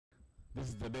This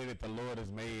is the day that the Lord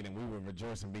has made, and we will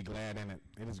rejoice and be glad in it.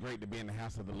 It is great to be in the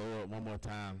house of the Lord one more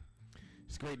time.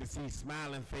 It's great to see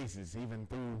smiling faces, even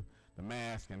through the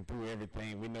mask and through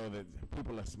everything. We know that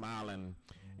people are smiling,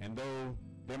 and though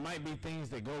there might be things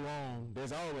that go on,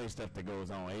 there's always stuff that goes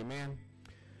on. Amen.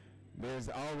 There's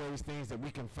always things that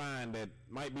we can find that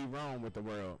might be wrong with the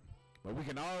world, but we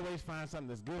can always find something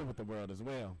that's good with the world as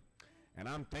well. And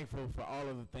I'm thankful for all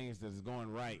of the things that's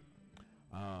going right.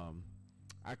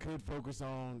 I could focus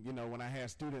on, when I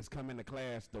have students come into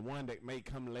class, the one that may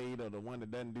come late or the one that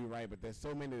doesn't do right, but there's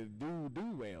so many that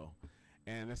do well.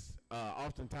 And it's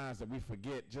oftentimes that we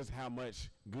forget just how much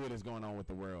good is going on with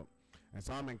the world. And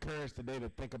so I'm encouraged today to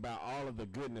think about all of the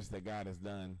goodness that God has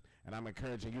done, and I'm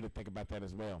encouraging you to think about that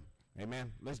as well.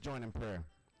 Amen. Let's join in prayer.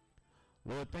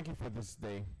 Lord, thank you for this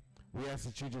day. We ask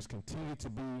that you just continue to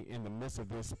be in the midst of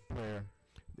this prayer,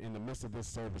 in the midst of this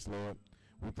service, Lord.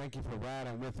 We thank you for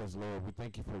riding with us, Lord. We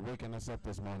thank you for waking us up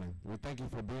this morning. We thank you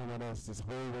for being with us this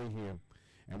whole way here.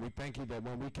 And we thank you that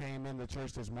when we came in the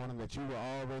church this morning that you were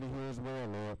already here as well,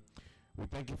 Lord. We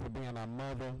thank you for being our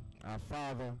mother, our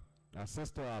father, our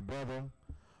sister, our brother,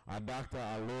 our doctor,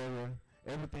 our lawyer,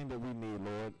 everything that we need,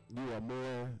 Lord. You are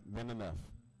more than enough.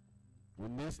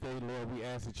 In this day, Lord, we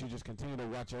ask that you just continue to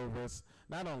watch over us,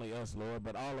 not only us, Lord,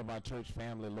 but all of our church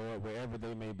family, Lord, wherever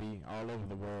they may be, all over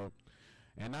the world.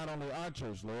 And not only our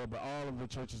church, Lord, but all of the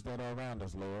churches that are around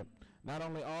us, Lord. Not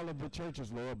only all of the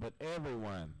churches, Lord, but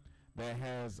everyone that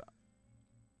has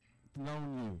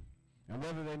known you. And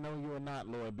whether they know you or not,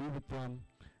 Lord, be with them.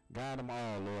 Guide them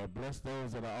all, Lord. Bless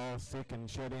those that are all sick and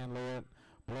shut in, Lord.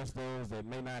 Bless those that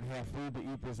may not have food to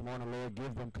eat this morning, Lord.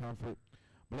 Give them comfort.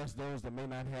 Bless those that may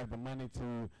not have the money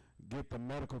to get the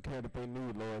medical care that they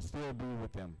need, Lord. Still be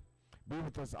with them. Be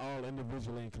with us all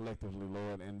individually and collectively,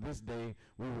 Lord. And this day,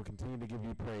 we will continue to give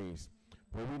you praise.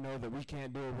 For we know that we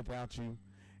can't do it without you,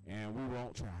 and we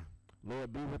won't try.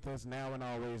 Lord, be with us now and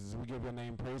always as we give your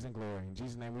name praise and glory. In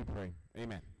Jesus' name we pray.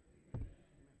 Amen.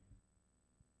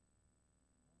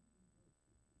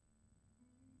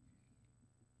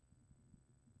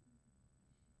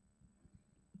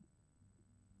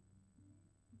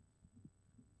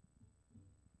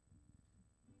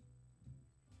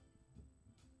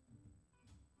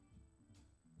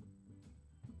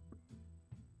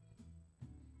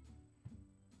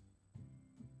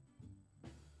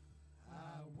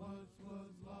 I once was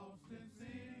lost in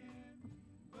sin,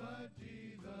 but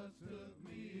Jesus took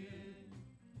me in,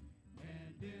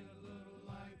 and did a little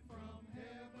light from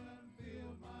heaven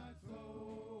fill my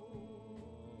soul.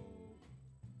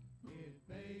 It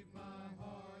bathed my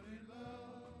heart in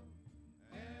love,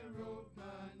 and wrote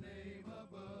my name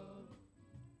above,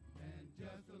 and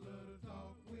just a little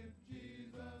talk with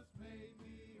Jesus made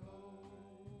me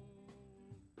whole.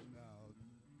 Now,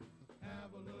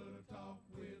 Have a little talk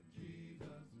with Jesus.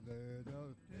 let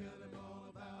us Tell him all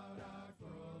about our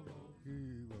troubles.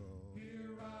 He will,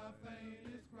 Hear our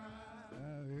faintest cry.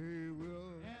 and He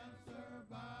will, Answer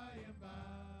by and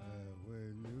by. and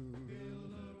when you Feel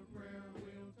a little prayer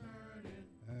wheel turning.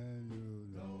 and you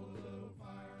Know a know little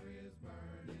fire is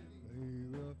burning. He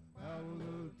will have a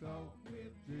little talk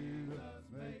with Jesus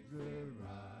makes it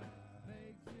right.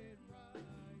 Makes it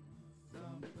right.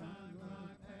 Sometimes my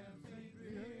path seems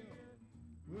clear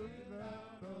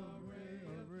without a ray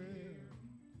of fear.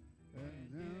 And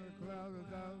then the cloud of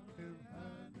doubt can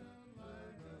Behind the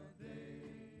light of day,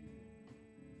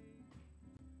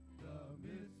 the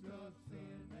mist of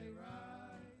sin may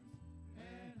rise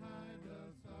and hide the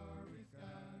starry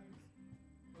skies,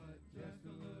 but just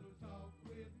a little talk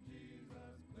with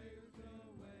Jesus clears the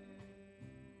way.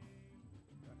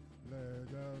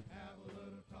 let us, Have a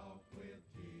little talk with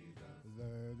Jesus.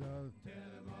 let us, Tell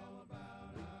him all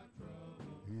about our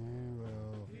troubles. He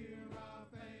will, Hear our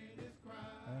faintest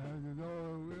cry. and you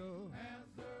know He will,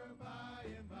 Answer by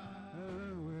and by.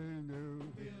 and when you,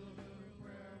 Feel a little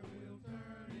prayer wheel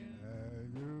turning. and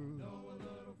you, Know a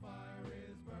little fire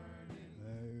is burning.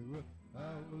 He will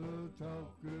have a little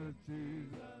talk with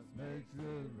Jesus makes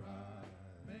it right.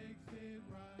 Makes it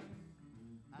right.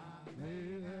 I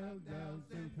May have doubts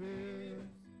and fears,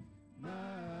 my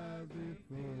eyes be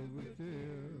filled with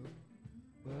tears,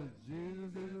 but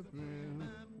Jesus is a friend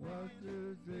who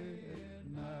watches day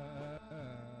and night.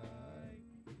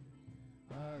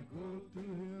 I go to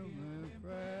Him in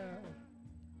prayer,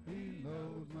 He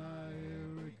knows my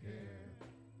every care,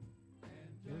 and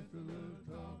just a little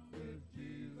talk with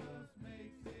Jesus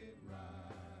makes it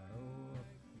right. Oh,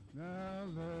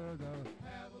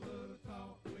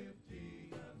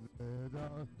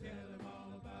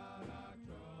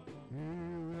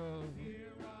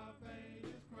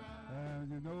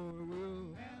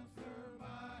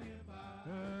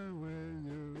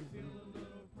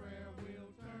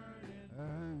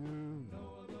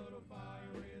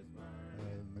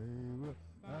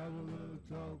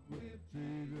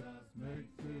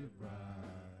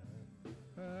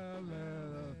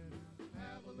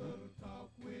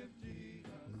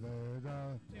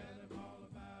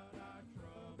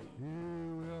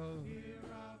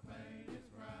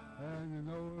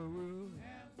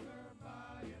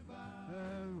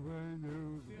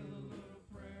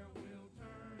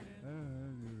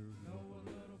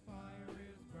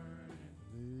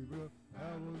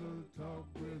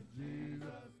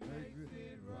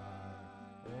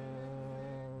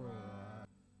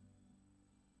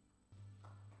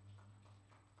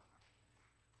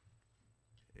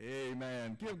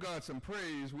 Amen. Give God some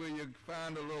praise. Will you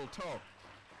find a little talk?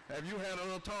 Have you had a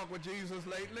little talk with Jesus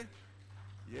lately?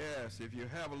 Yes, if you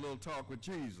have a little talk with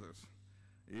Jesus,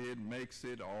 it makes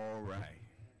it all right.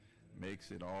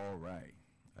 Makes it all right.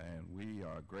 And we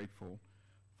are grateful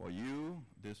for you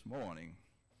this morning,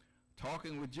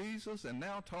 talking with Jesus and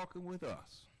now talking with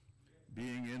us,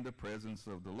 being in the presence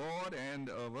of the Lord and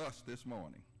of us this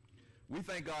morning. We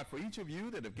thank God for each of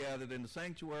you that have gathered in the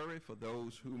sanctuary, for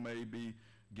those who may be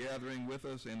gathering with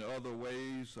us in other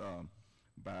ways,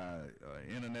 by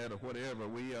internet or whatever.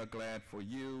 We are glad for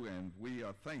you, and we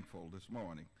are thankful this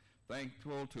morning.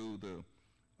 Thankful to the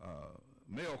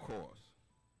mail course.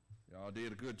 Y'all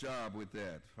did a good job with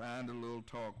that. Find a little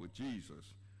talk with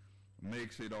Jesus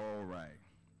makes it all right.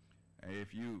 And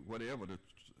if you, whatever the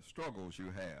struggles you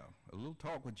have, a little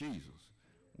talk with Jesus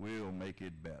will make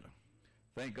it better.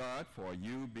 Thank God for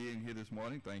you being here this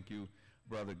morning. Thank you,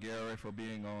 Brother Gary, for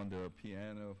being on the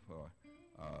piano, for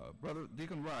Brother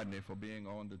Deacon Rodney for being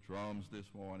on the drums this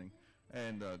morning.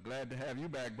 And glad to have you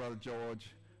back, Brother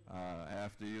George,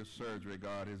 after your surgery.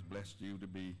 God has blessed you to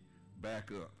be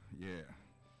back up. Yeah.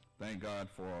 Thank God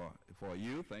for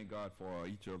you. Thank God for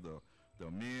each of the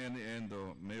men in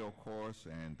the male course.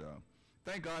 And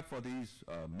thank God for these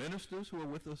ministers who are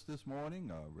with us this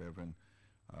morning, Reverend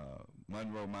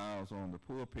Monroe Miles on the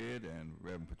pulpit and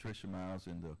Reverend Patricia Miles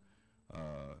in the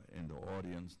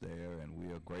audience there, and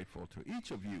we are grateful to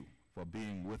each of you for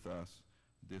being with us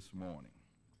this morning.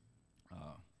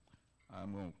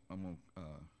 I'm going to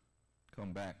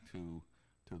come back to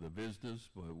the visitors,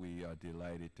 but we are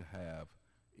delighted to have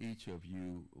each of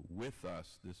you with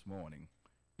us this morning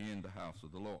in the house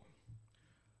of the Lord.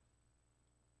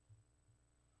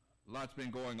 Lots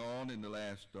been going on in the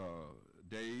last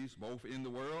days, both in the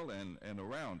world and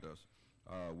around us.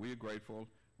 We're grateful.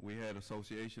 We had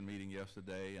association meeting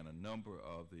yesterday, and a number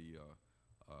of the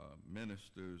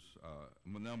ministers,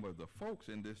 a number of the folks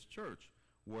in this church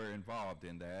were involved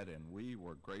in that, and we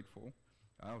were grateful.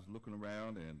 I was looking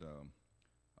around, and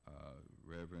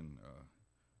Reverend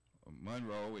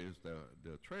Monroe is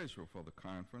the treasurer for the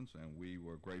conference, and we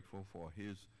were grateful for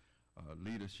his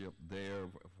leadership there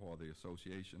for the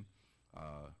association.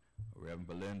 Reverend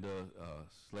Belinda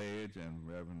Sledge and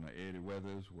Reverend Eddie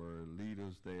Weathers were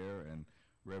leaders there, and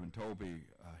Reverend Toby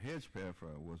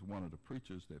Hedgepeffer was one of the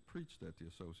preachers that preached at the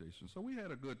association. So we had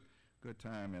a good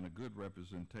time and a good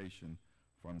representation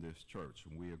from this church,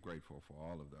 and we are grateful for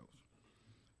all of those.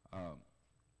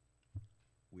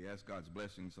 We ask God's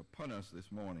blessings upon us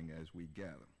this morning as we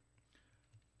gather.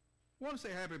 I want to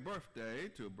say happy birthday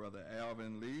to Brother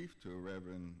Alvin Leaf, to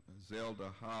Reverend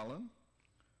Zelda Holland,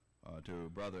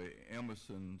 to Brother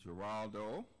Emerson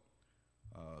Giraldo,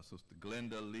 Sister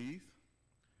Glenda Leaf,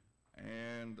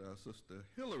 and Sister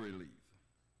Hillary Leaf.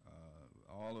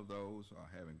 All of those are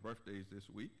having birthdays this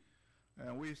week.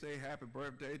 And we say happy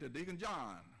birthday to Deacon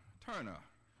John Turner.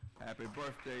 Happy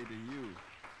birthday to you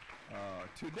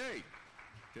today,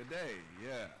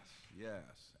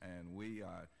 yes. And we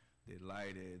are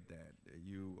delighted that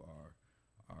you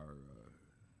are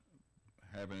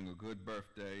having a good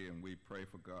birthday, and we pray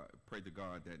to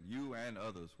God that you and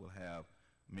others will have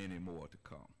many more to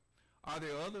come. Are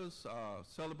there others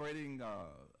celebrating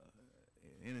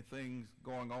anything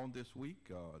going on this week?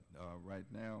 Right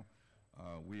now,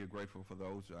 we are grateful for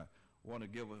those. I want to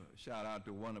give a shout out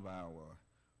to one of our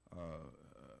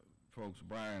folks,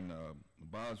 Brian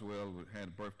Boswell, had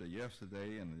a birthday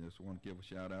yesterday, and I just want to give a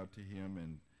shout out to him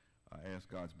and ask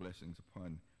God's blessings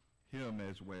upon him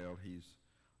as well. He's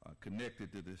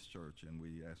connected to this church, and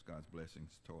we ask God's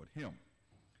blessings toward him.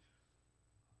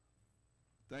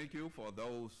 Thank you for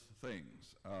those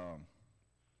things.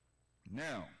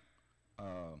 Now,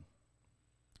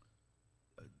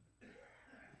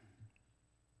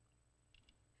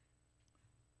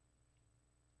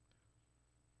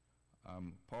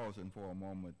 I'm pausing for a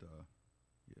moment. Yeah.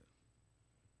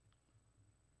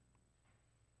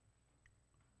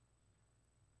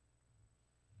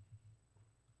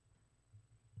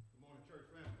 Good morning, church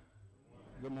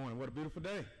family. Good morning. What a beautiful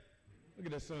day. Look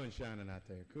at that sun shining out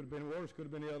there. Could have been worse. Could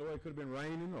have been the other way. Could have been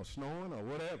raining or snowing or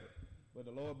whatever. But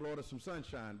the Lord brought us some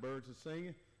sunshine. Birds are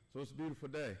singing. So it's a beautiful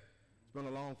day. It's been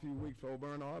a long few weeks for Old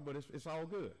Bernard, but it's all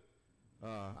good.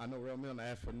 I know Reverend Milner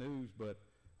asked for news, but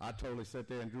I totally sat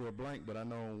there and drew a blank. But I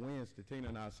know on Wednesday, Tina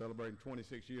and I are celebrating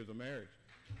 26 years of marriage.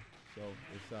 So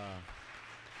it's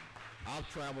I've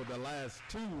traveled the last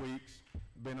 2 weeks,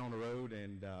 been on the road,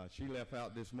 and she left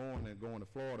out this morning going to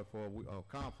Florida for a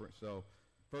conference. So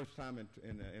first time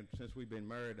since we've been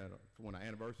married, when our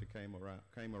anniversary came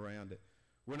around, that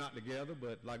we're not together.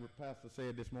 But like the pastor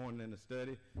said this morning in the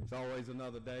study, it's always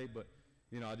another day. But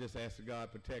I just ask that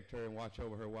God protect her and watch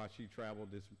over her while she traveled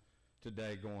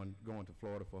today going to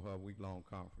Florida for her week-long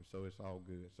conference. So it's all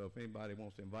good. So if anybody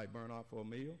wants to invite Bernard for a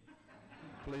meal,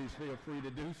 please feel free to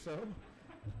do so.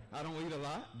 I don't eat a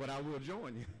lot, but I will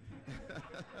join you.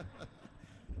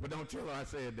 But don't tell her I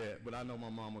said that. But I know my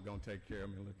mama gonna take care of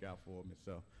me and look out for me.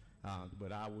 So,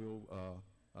 but I will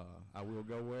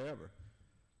go wherever.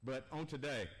 But on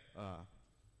today,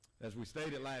 as we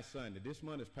stated last Sunday, this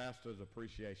month is Pastor's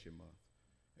Appreciation Month.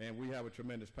 And we have a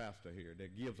tremendous pastor here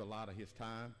that gives a lot of his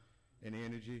time and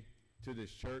energy to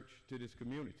this church, to this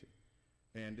community.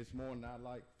 And this morning, I'd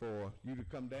like for you to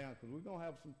come down because we're going to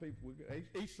have some people.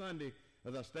 Each Sunday,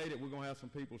 as I stated, we're going to have some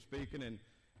people speaking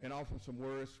and offering some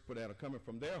words that are coming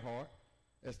from their heart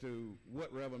as to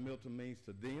what Reverend Milton means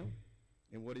to them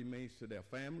and what he means to their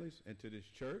families and to this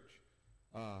church.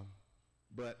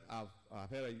 But I've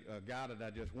had a guy that I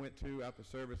just went to after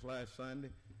service last Sunday,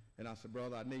 and I said,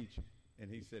 brother, I need you. And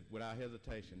he said, without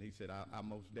hesitation, he said, I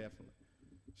most definitely.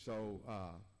 So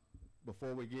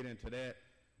before we get into that,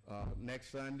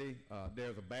 next Sunday,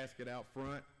 there's a basket out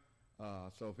front.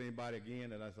 So if anybody,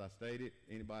 again, as I stated,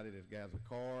 anybody that has a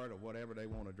card or whatever they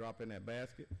want to drop in that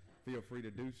basket, feel free to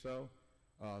do so.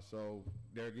 So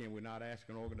there again, we're not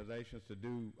asking organizations to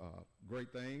do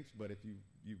great things, but if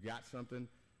you've got something,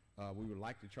 we would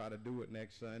like to try to do it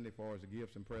next Sunday as far as the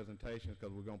gifts and presentations,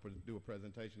 because we're going to do a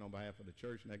presentation on behalf of the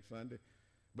church next Sunday.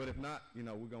 But if not,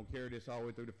 we're going to carry this all the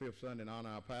way through the fifth Sunday and honor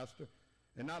our pastor.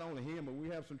 And not only him, but we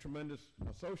have some tremendous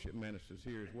associate ministers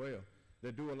here as well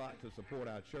that do a lot to support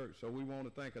our church. So we want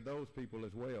to thank of those people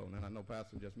as well. And I know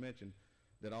Pastor just mentioned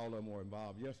that all of them were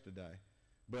involved yesterday.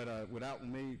 But without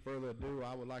me further ado,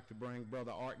 I would like to bring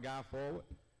Brother Art Guy forward.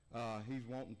 He's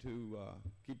wanting to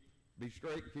be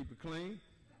straight and keep it clean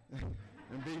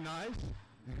and be nice.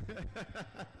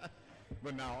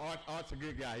 But no, Art's a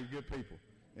good guy. He's good people.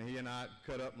 And he and I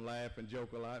cut up and laugh and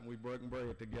joke a lot, and we've broken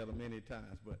bread together many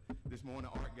times. But this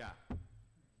morning, Art Guy.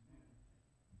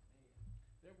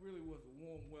 That really was a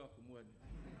warm welcome, wasn't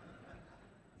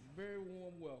it? Very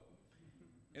warm welcome.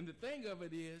 And the thing of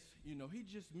it is, he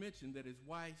just mentioned that his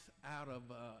wife's out of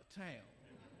town.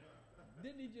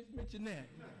 Didn't he just mention that?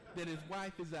 That his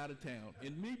wife is out of town.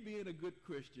 And me being a good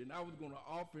Christian, I was going to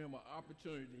offer him an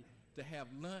opportunity to have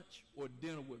lunch or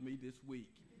dinner with me this week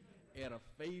at a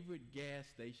favorite gas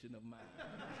station of mine.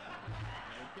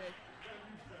 Okay?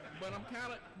 But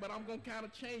I'm going to kind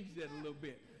of change that a little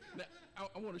bit. Now,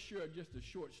 I want to share just a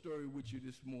short story with you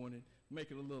this morning, make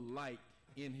it a little light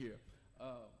in here.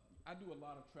 I do a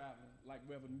lot of traveling like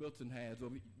Reverend Milton has.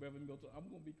 Reverend Milton, I'm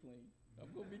going to be clean.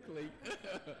 I'm going to be clean.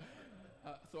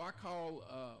 So I called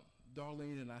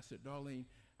Darlene and I said, Darlene,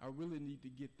 I really need to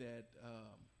get that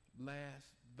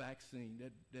last vaccine,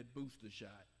 that booster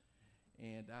shot.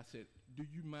 And I said, do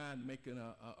you mind making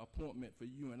an appointment for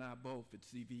you and I both at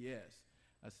CVS?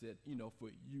 I said, for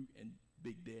you and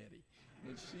Big Daddy.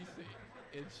 And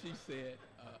she said,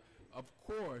 of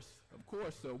course.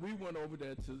 So we went over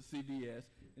there to CVS,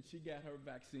 and she got her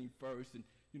vaccine first. And,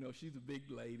 she's a big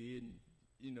lady, and,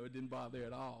 it didn't bother her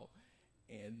at all.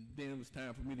 And then it was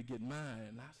time for me to get mine.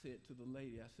 And I said to the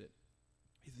lady, I said,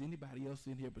 is anybody else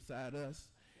in here beside us?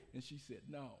 And she said,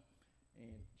 no.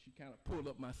 And she kind of pulled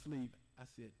up my sleeve. I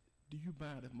said, do you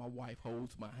mind if my wife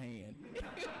holds my hand?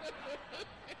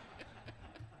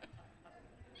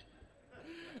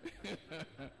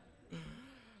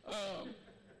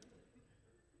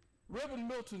 Reverend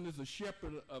Milton is a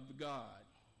shepherd of God,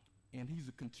 and he's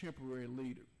a contemporary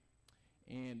leader.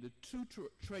 And the two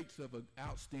traits of an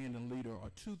outstanding leader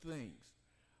are two things: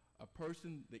 a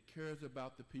person that cares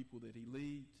about the people that he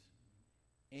leads,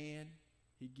 and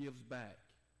he gives back.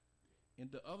 And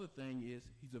the other thing is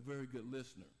he's a very good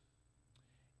listener.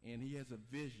 And he has a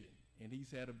vision, and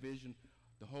he's had a vision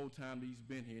the whole time that he's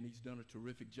been here, and he's done a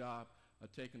terrific job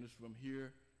of taking us from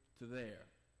here to there.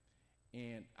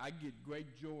 And I get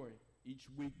great joy each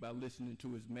week by listening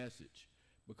to his message,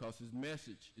 because his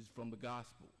message is from the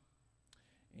gospel.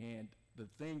 And the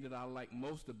thing that I like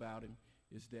most about him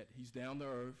is that he's down to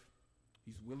earth,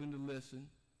 he's willing to listen,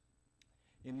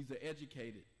 and he's an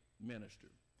educated minister,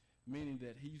 meaning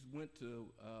that he's went to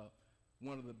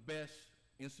one of the best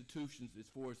institutions as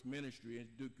far as ministry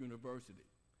at Duke University.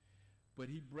 But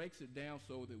he breaks it down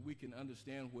so that we can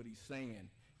understand what he's saying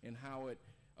and how it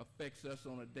affects us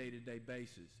on a day-to-day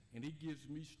basis. And he gives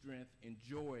me strength and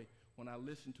joy when I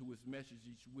listen to his message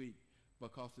each week,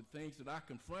 because the things that I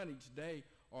confront each day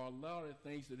are a lot of the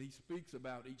things that he speaks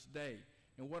about each day.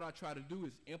 And what I try to do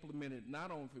is implement it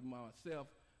not only for myself,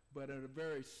 but in a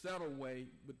very subtle way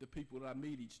with the people that I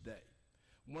meet each day.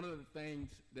 One of the things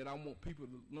that I want people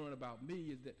to learn about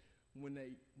me is that when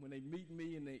they meet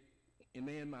me and they and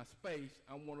they're in my space,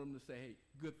 I want them to say, hey,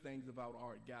 good things about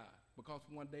Art Guy, because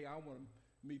one day I want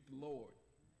to meet the Lord.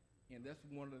 And that's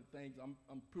one of the things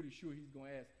I'm pretty sure he's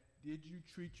going to ask, did you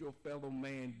treat your fellow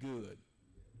man good?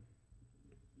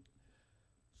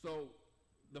 So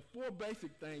the four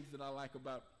basic things that I like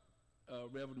about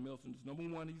Reverend Milton is, number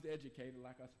one, he's educated,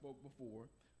 like I spoke before.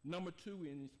 Number two, he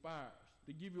inspires.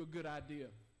 To give you a good idea,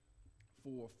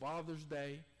 for Father's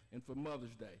Day and for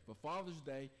Mother's Day. For Father's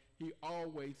Day, he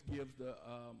always gives the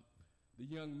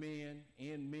young men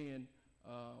and men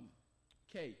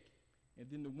cake. And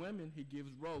then the women, he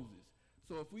gives roses.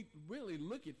 So if we really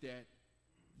look at that,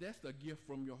 that's a gift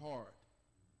from your heart.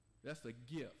 That's a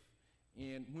gift.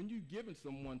 And when you're giving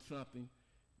someone something,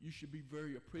 you should be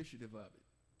very appreciative of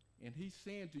it. And he's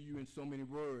saying to you in so many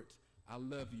words, I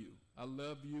love you. I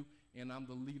love you, and I'm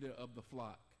the leader of the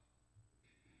flock.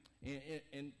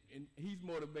 And he's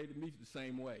motivated me the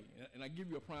same way. And I give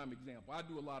you a prime example. I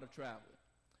do a lot of traveling.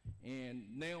 And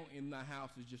now in my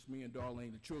house, it's just me and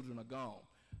Darlene. The children are gone.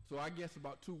 So I guess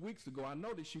about 2 weeks ago, I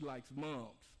know that she likes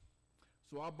mums.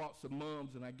 So I bought some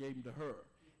mums and I gave them to her.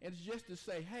 And it's just to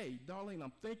say, hey, Darlene,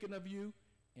 I'm thinking of you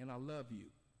and I love you.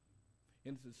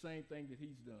 And it's the same thing that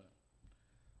he's done.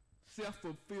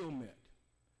 Self-fulfillment.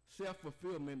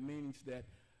 Self-fulfillment means that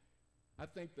I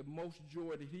think the most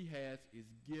joy that he has is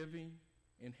giving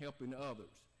and helping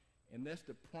others. And that's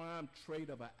the prime trait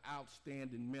of an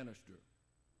outstanding minister.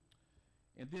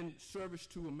 And then service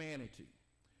to humanity.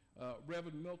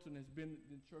 Reverend Milton has been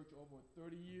in church over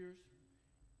 30 years.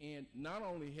 And not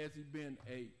only has he been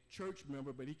a church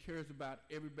member, but he cares about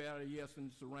everybody else in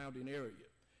the surrounding area.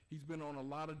 He's been on a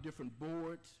lot of different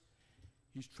boards.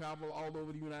 He's traveled all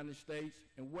over the United States.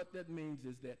 And what that means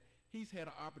is that he's had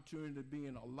an opportunity to be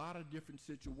in a lot of different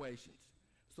situations.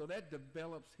 So that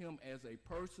develops him as a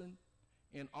person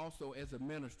and also as a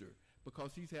minister,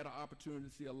 because he's had an opportunity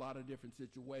to see a lot of different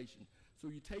situations. So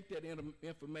you take that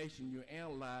information, you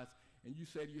analyze, and you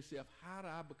say to yourself, how do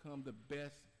I become the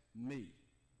best me?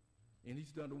 And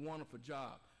he's done a wonderful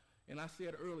job. And I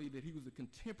said earlier that he was a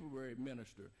contemporary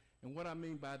minister. And what I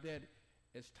mean by that,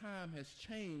 as time has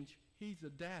changed, he's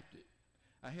adapted.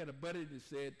 I had a buddy that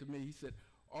said to me, he said,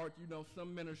 Art, you know,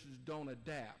 some ministers don't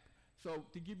adapt. So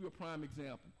to give you a prime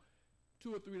example,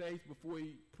 2 or 3 days before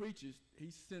he preaches,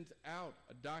 he sends out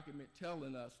a document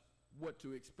telling us what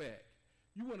to expect.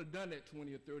 You wouldn't have done that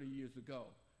 20 or 30 years ago.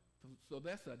 So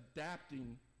that's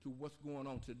adapting to what's going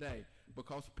on today,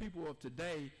 because people of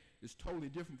today is totally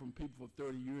different from people from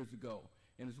 30 years ago.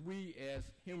 And as we, as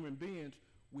human beings,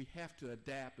 we have to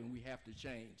adapt and we have to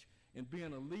change. And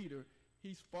being a leader,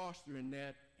 he's fostering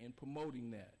that and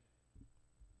promoting that.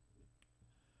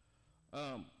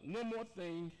 One more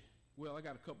thing. Well, I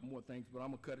got a couple more things, but I'm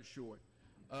gonna cut it short.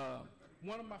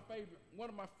 One of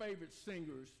my favorite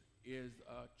singers is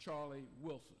Charlie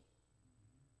Wilson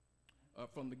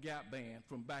from the Gap Band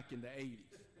from back in the 80s.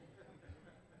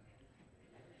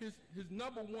 His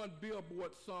number one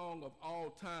Billboard song of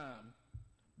all time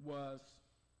was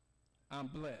I'm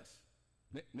Blessed.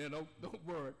 Now, don't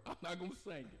worry, I'm not going to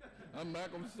sing it. I'm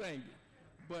not going to sing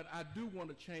it. But I do want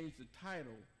to change the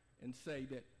title and say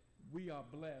that we are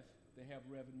blessed to have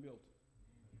Reverend Milton.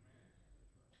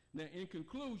 Now, in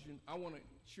conclusion, I want to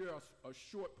share a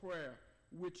short prayer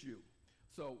with you.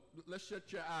 So let's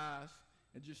shut your eyes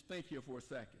and just think here for a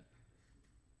second.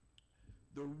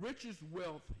 The richest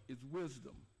wealth is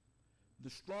wisdom. The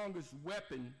strongest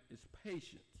weapon is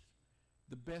patience.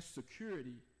 The best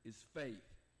security is faith.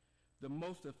 The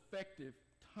most effective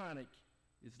tonic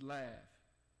is laugh.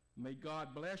 May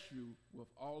God bless you with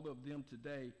all of them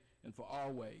today and for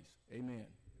always. Amen.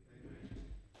 Amen.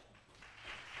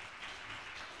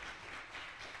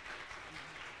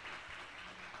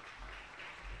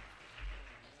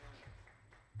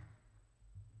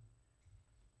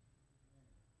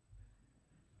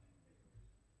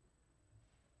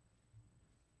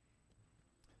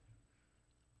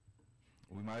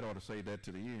 We might ought to say that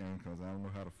to the end, because I don't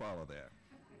know how to follow that.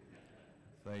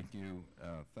 Thank you,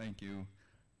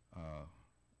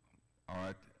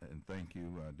 Art, and thank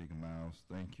you, Deacon Miles.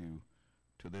 Thank you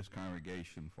to this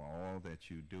congregation for all that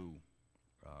you do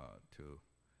to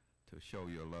show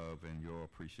your love and your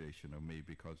appreciation of me,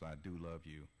 because I do love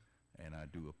you and I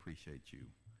do appreciate you,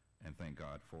 and thank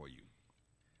God for you.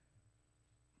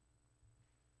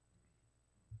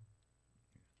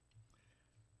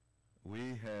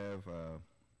 We have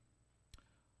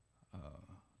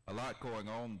a lot going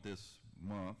on this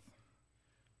month.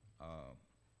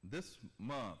 This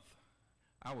month,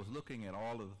 I was looking at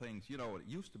all of the things. You know, it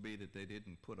used to be that they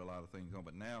didn't put a lot of things on,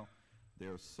 but now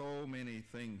there are so many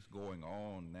things going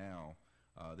on now.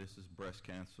 This is Breast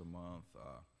Cancer Month.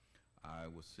 I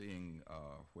was seeing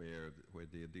where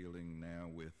they're dealing now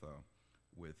with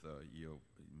your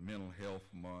mental health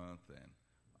month, and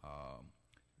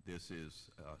this is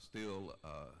still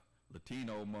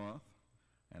Latino month,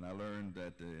 and I learned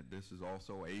that this is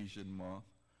also Asian month.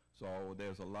 So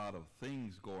there's a lot of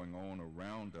things going on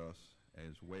around us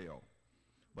as well.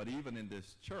 But even in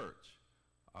this church,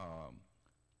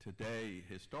 today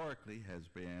historically has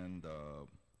been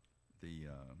the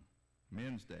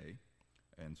Men's Day,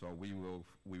 and so we will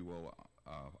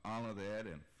honor that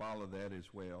and follow that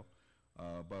as well.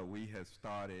 But we have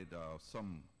started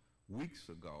some weeks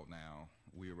ago now.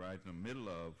 We're right in the middle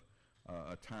of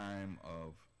a time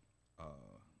of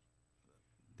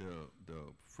the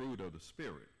fruit of the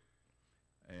Spirit.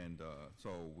 And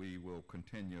so we will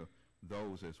continue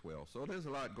those as well. So there's a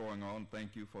lot going on.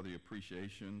 Thank you for the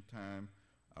appreciation time.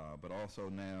 But also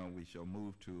now we shall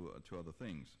move to other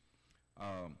things.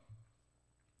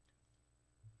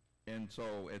 And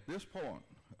so at this point,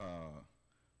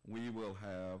 we will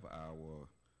have our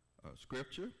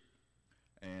scripture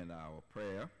and our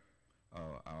prayer,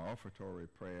 our offertory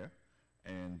prayer,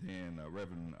 and then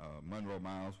Reverend Monroe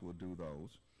Miles will do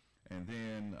those. And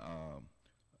then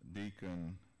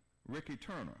Deacon Ricky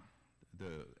Turner,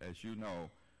 as you know,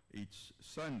 each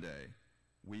Sunday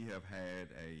we have had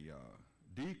a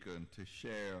deacon to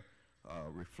share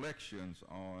reflections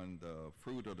on the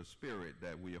fruit of the Spirit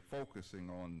that we are focusing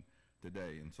on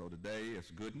today. And so today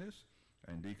is goodness,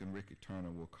 and Deacon Ricky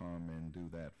Turner will come and do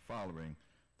that following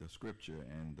the scripture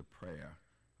and the prayer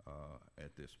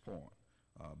at this point.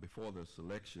 Before the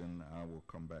selection, I will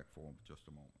come back for just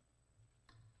a moment.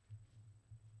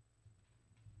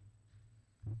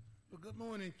 Well, good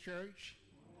morning, church.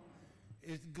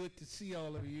 It's good to see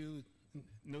all of you.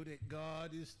 Know that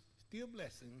God is still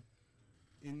blessing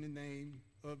in the name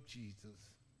of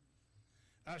Jesus.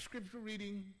 Our scripture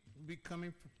reading will be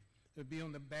coming from, it'll be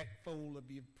on the back fold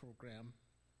of your program.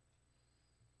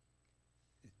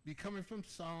 It'll be coming from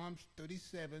Psalms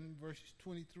 37, verses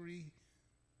 23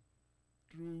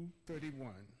 through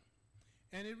 31.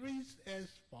 And it reads as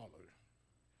follows.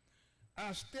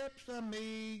 Our steps are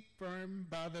made firm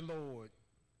by the Lord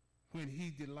when he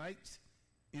delights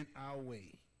in our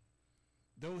way.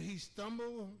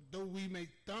 Though we may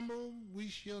stumble, we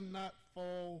shall not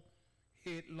fall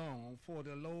headlong, for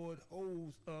the Lord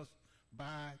holds us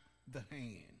by the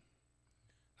hand.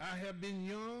 I have been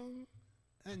young,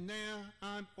 and now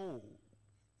I'm old,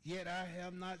 yet I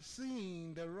have not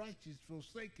seen the righteous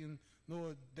forsaken,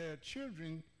 nor their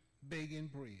children begging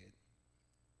bread.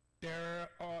 They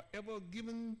are ever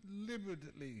given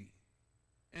liberally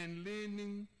and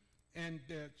lending, and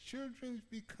their children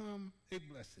become a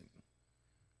blessing.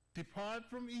 Depart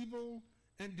from evil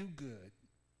and do good,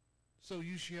 so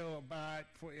you shall abide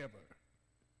forever.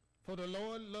 For the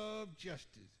Lord loves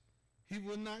justice. He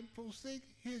will not forsake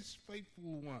his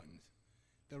faithful ones.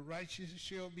 The righteous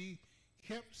shall be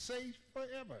kept safe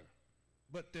forever,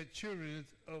 but the children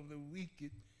of the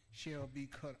wicked shall be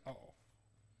cut off.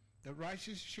 The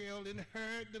righteous shall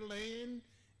inherit the land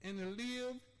and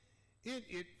live in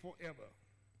it forever.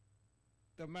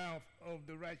 The mouth of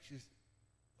the righteous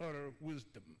utter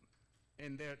wisdom,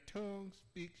 and their tongue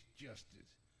speaks justice.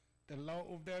 The law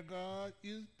of their God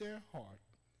is their heart,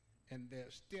 and their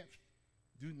steps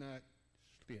do not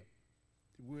slip.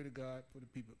 The word of God for the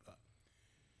people of God.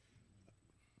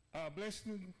 Our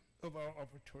blessing of our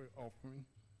offertory offering.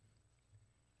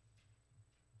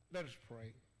 Let us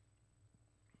pray.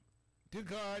 Dear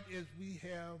God, as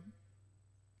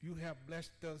you have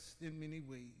blessed us in many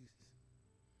ways.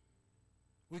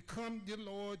 We come, dear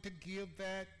Lord, to give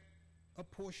that a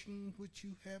portion which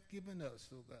you have given us,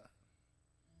 oh God.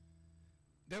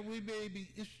 That we may be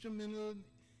instrumental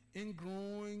in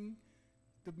growing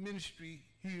the ministry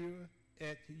here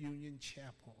at Union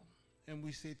Chapel. And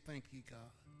we say thank you, God.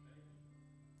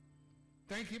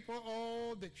 Thank you for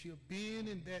all that you've been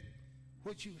and that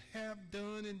what you have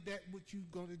done and that what you're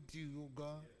going to do, oh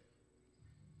God.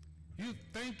 You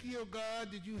thank you, oh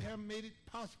God, that you have made it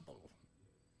possible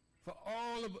for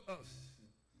all of us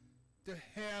to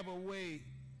have a way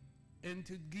and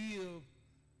to give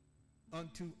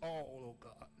unto all, oh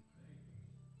God.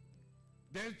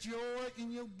 There's joy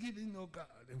in your giving, oh God,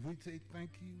 and we say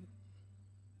thank you.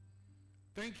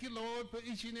 Thank you, Lord, for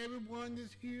each and every one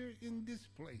that's here in this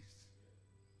place,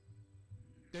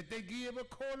 that they give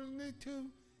accordingly to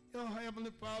your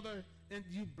Heavenly Father, and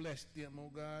you bless them, oh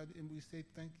God, and we say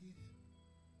thank you.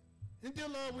 And dear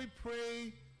Lord, we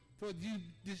pray for you,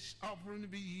 this offering to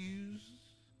be used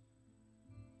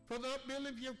for the upbuilding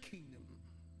of your kingdom,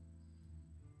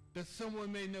 that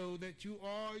someone may know that you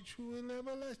are a true and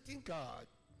everlasting God,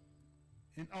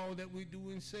 in all that we do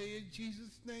and say in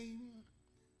Jesus' name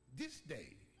this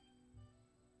day.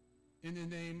 In the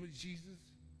name of Jesus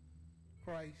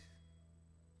Christ,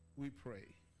 we pray.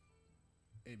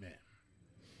 Amen.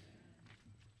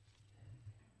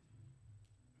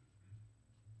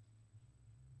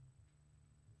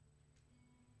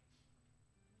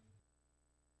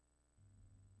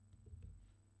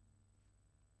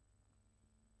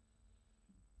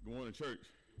 Good morning, church.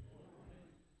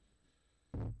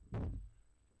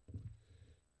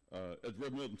 As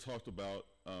Reverend Milton talked about,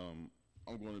 I'm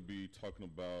going to be talking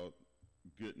about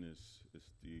goodness.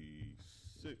 It's the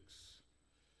sixth,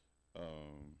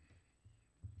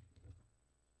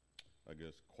 I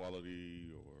guess,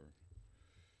 quality or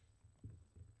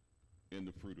in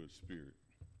the fruit of the Spirit.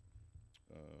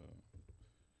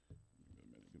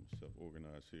 Get myself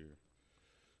organized here.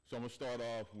 So I'm going to start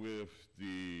off with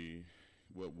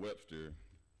what Webster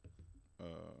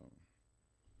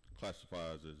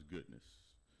classifies as goodness.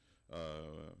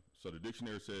 So the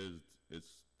dictionary says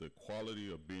it's the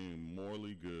quality of being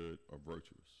morally good or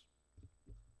virtuous.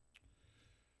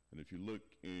 And if you look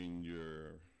in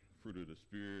your fruit of the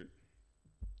Spirit,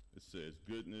 it says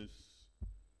goodness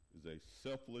is a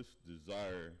selfless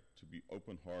desire to be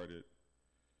open-hearted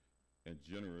and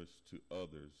generous to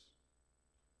others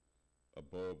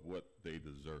above what they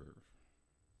deserve.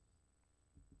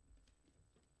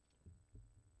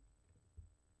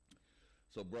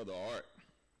 So Brother Art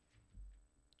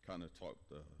kind of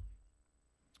talked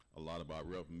a lot about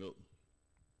Reverend Milton.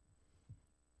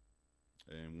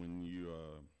 And when you,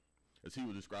 as he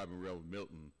was describing Reverend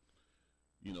Milton,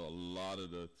 you know, a lot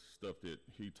of the stuff that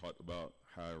he talked about,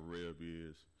 how Rev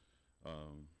is,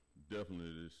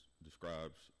 definitely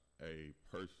describes a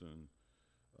person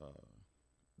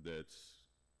that's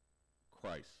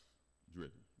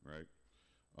Christ-driven, right?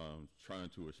 Trying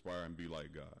to aspire and be like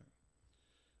God.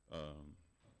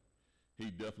 He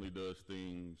definitely does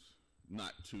things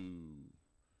not to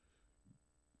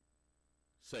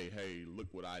say, hey, look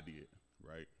what I did,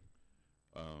 right?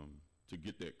 To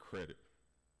get that credit.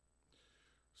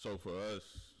 So for us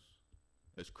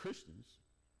as Christians,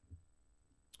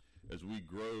 as we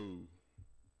grow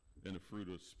in the fruit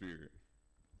of the Spirit,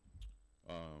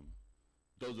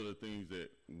 those are the things that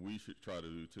we should try to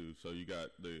do too. So you got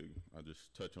I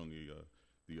just touch on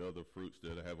the other fruits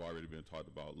that have already been talked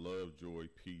about: love, joy,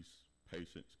 peace,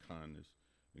 patience, kindness,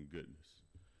 and goodness.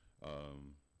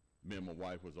 Me and my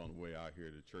wife was on the way out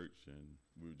here to church, and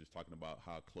we were just talking about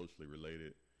how closely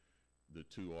related the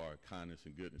two are, kindness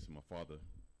and goodness. And my father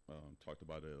talked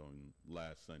about it on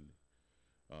last Sunday.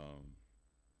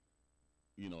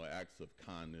 You know, acts of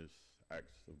kindness,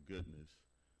 acts of goodness.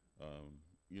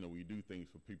 You know, we do things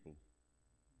for people.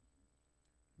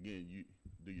 Again,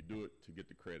 do you do it to get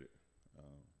the credit?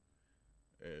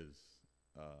 As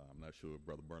I'm not sure if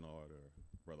Brother Bernard or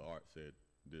Brother Art said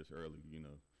this earlier, you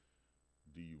know,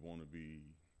 do you want to be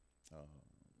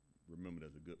remembered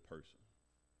as a good person?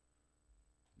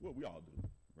 Well, we all do,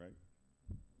 right?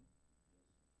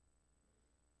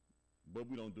 But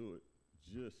we don't do it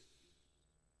just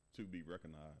to be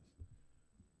recognized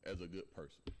as a good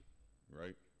person,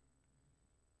 right?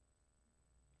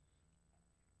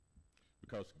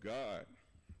 Because God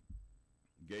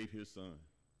gave his son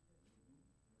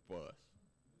for us,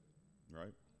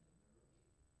 right?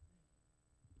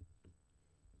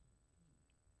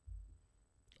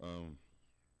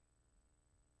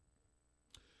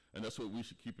 And that's what we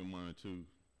should keep in mind too,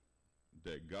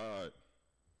 that God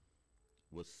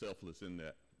was selfless in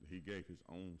that he gave his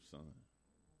own son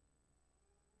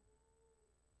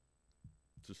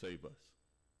to save us.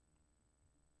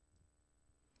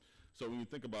 So when you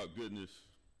think about goodness,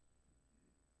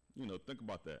 you know, think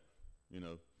about that. You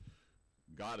know,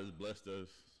 God has blessed us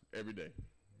every day.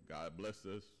 God blessed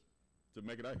us to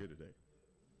make it out here today.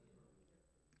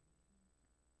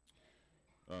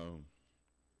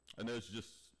 And there's just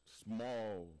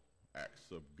small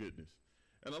acts of goodness.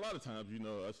 And a lot of times, you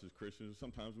know, us as Christians,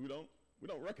 sometimes we don't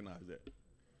recognize that,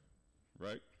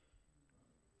 right?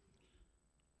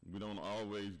 We don't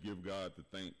always give God the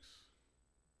thanks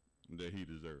that he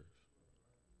deserves,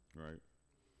 right?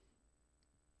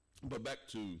 But back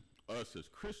to us as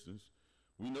Christians,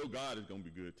 we know God is going to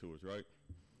be good to us, right?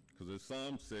 Because as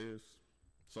Psalm says,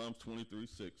 Psalms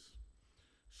 23:6,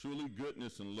 surely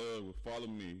goodness and love will follow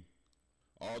me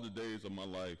all the days of my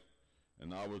life,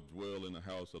 and I will dwell in the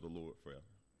house of the Lord forever.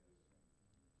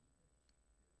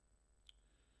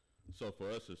 So for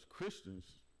us as Christians,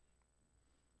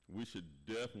 we should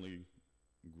definitely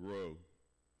grow.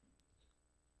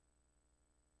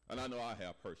 And I know I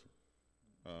have personally,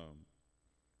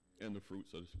 in the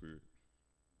fruits of the Spirit.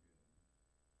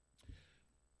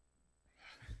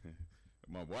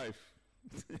 my wife,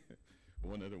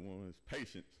 one of the ones,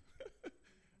 patience.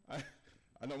 I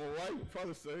know my wife would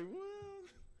probably say, well,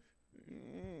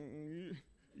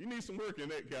 you need some work in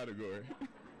that category.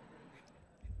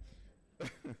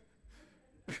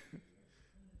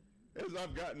 As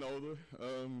I've gotten older,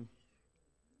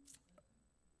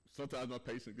 sometimes my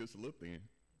patience gets a little thin.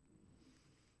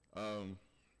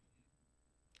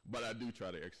 But I do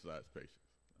try to exercise patience.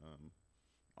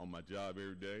 On my job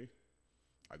every day,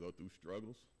 I go through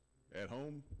struggles. At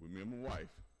home, with me and my wife.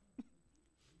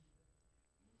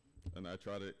 And I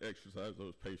try to exercise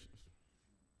those patience.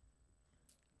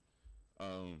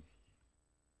 Kind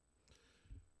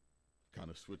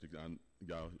of switching,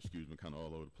 y'all excuse me, kind of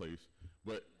all over the place.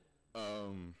 But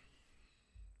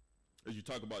as you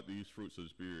talk about these fruits of the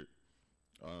Spirit,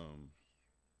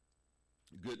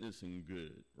 goodness and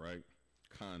good, right?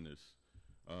 Kindness.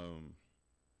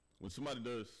 When somebody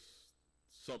does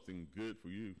something good for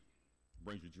you,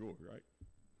 brings you joy, right?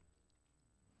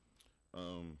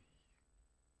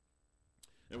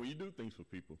 And when you do things for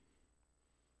people,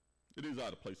 it is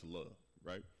out of place of love,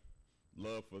 right?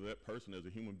 Love for that person as a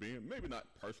human being, maybe not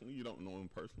personally, you don't know him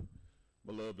personally,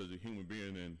 but love as a human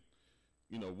being. And,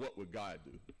 you know, what would God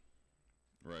do,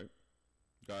 right?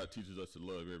 God teaches us to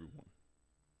love everyone.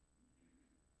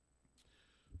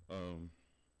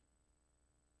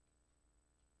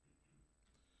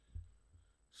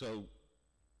 So,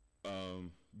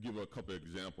 give a couple of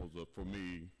examples of, for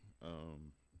me,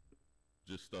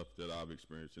 just stuff that I've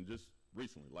experienced. And just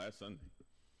recently, last Sunday,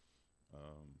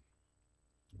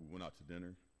 we went out to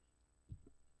dinner,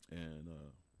 and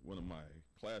one of my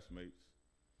classmates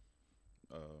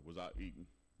was out eating.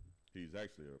 He's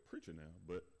actually a preacher now,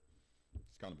 but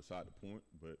it's kind of beside the point.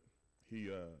 But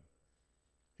he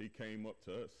came up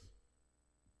to us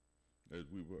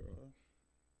as we were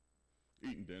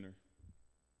eating dinner,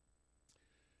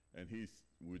 and we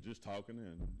were just talking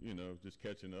and, you know, just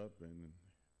catching up. And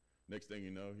next thing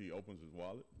you know, he opens his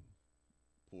wallet,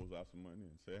 pulls out some money,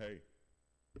 and say, "Hey,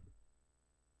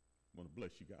 want to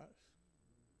bless you guys."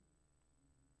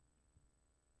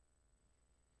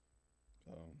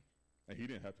 And he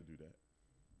didn't have to do that.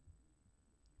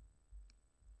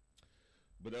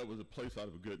 But that was a place out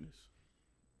of goodness,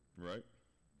 right?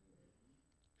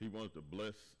 He wanted to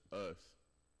bless us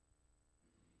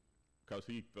because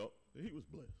he felt that he was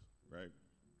blessed, right?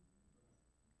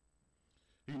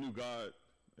 He knew God.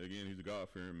 Again, he's a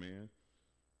God-fearing man,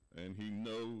 and he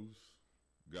knows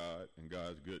God and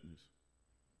God's goodness.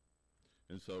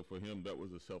 And so for him, that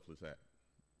was a selfless act.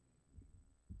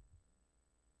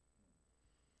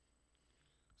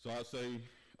 So I say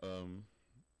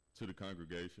to the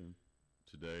congregation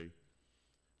today,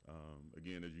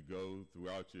 again, as you go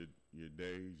throughout your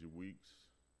days, your weeks,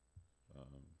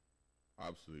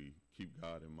 obviously keep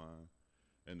God in mind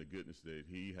and the goodness that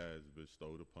he has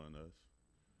bestowed upon us.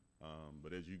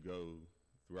 But as you go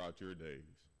throughout your days,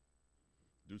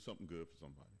 do something good for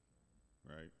somebody,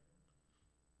 right?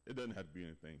 It doesn't have to be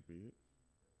anything big.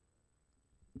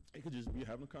 It could just be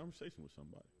having a conversation with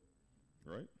somebody,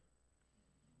 right?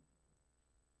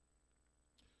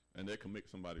 And that can make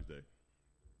somebody's day,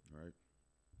 right?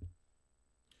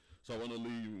 So I want to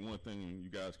leave you with one thing, and you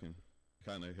guys can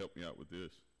kind of help me out with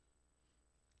this.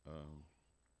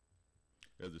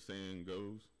 As the saying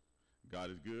goes, God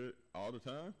is good all the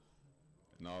time,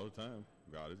 and all the time,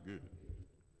 God is good.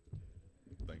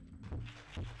 Thank you.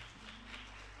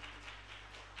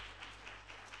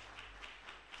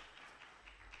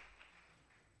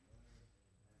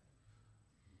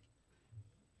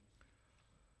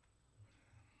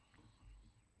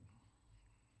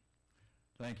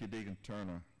 Thank you, Deacon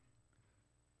Turner.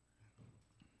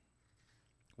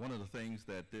 One of the things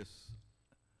that this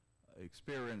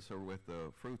experiencer with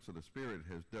the fruits of the Spirit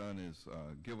has done is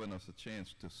given us a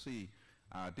chance to see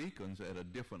our deacons at a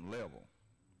different level.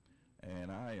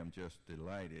 And I am just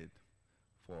delighted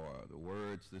for the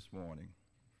words this morning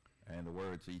and the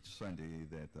words each Sunday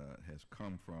that has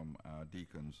come from our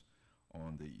deacons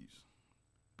on these.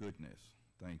 Goodness.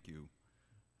 Thank you.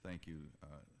 Thank you,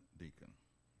 Deacon.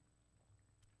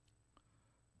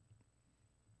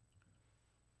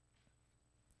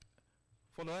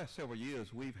 For the last several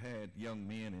years, we've had young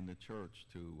men in the church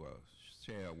to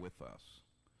share with us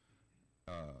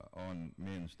on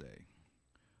Men's Day.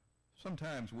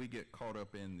 Sometimes we get caught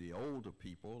up in the older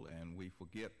people and we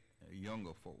forget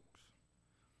younger folks.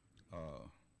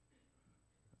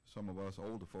 Some of us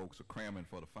older folks are cramming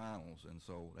for the finals, and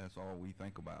so that's all we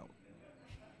think about.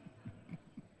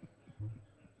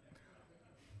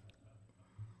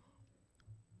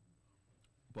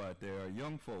 But there are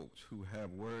young folks who have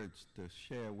words to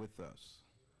share with us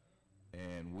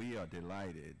and we are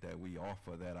delighted that we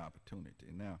offer that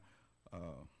opportunity. Now,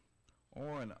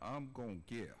 Orrin, I'm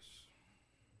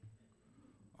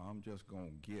just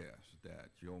going to guess that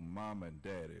your mom and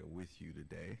daddy are with you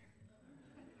today.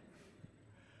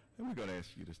 And we're going to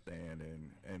ask you to stand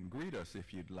and greet us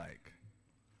if you'd like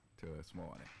to this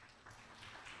morning.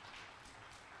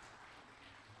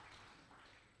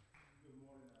 Good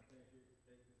morning. I thank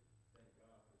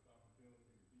God for this opportunity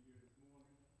to be here this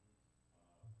morning.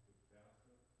 To the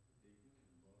pastor, the deacon,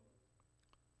 and mother,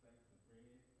 saints and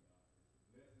friends. It's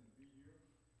a blessing to be here.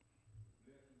 It's a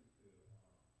blessing to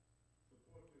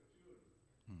support your children.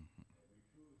 And we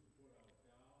truly support our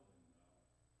child, and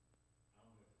I'm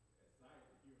excited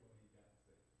to hear what he got to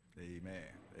say.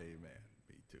 Amen. Amen.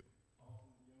 Me too.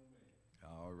 Awesome young man.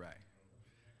 All right.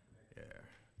 Yeah.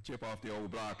 Chip off the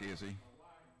old block, is he?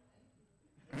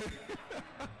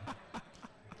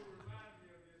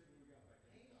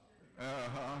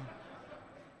 Uh-huh.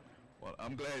 Well,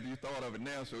 I'm glad you thought of it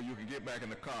now so you can get back in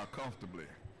the car comfortably.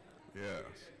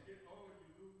 Yes.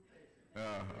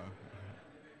 Uh-huh.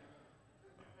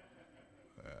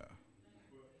 Yeah.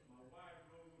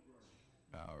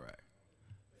 All right.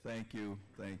 Thank you.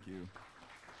 Thank you.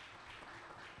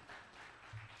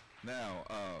 Now,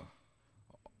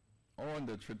 on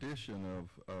the tradition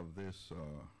of this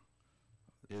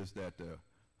is that the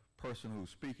person who's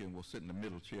speaking will sit in the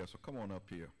middle chair. So come on up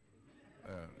here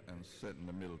and sit in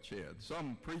the middle chair.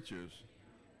 Some preachers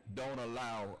don't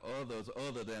allow others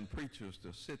other than preachers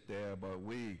to sit there, but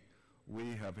we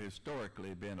have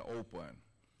historically been open.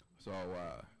 So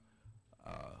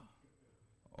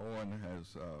Owen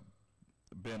has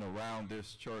been around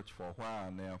this church for a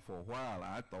while now. For a while,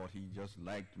 I thought he just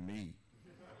liked me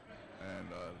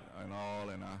and all,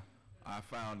 and I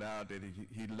found out that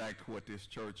he liked what this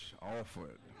church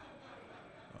offered.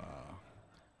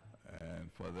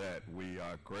 And for that, we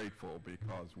are grateful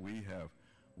because we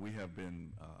have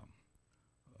been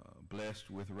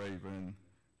blessed with Raven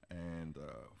and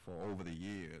for over the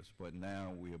years, but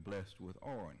now we are blessed with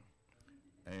Orrin.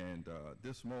 And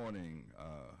this morning,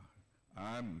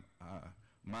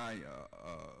 my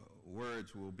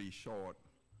words will be short.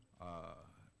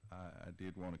 I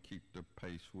did want to keep the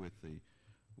pace with the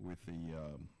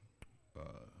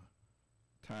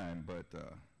time, but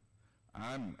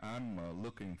I'm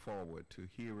looking forward to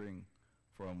hearing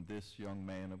from this young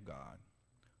man of God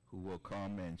who will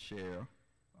come and share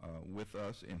with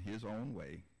us in his own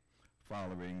way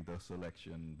following the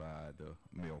selection by the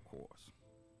male chorus.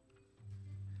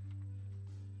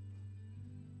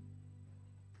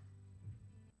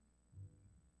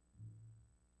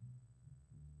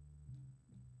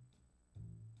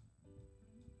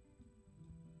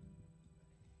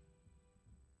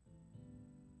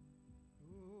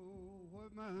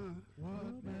 What manner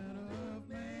of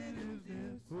man is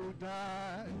this who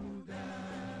died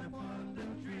upon the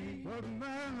tree? What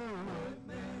manner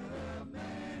of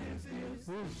man is this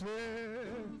who set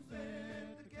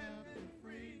the captive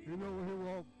free? You know he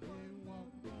walked on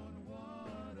the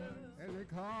water, and he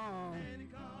calmed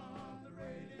the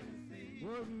raging sea.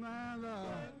 What manner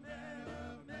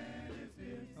of man is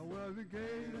this? Well, he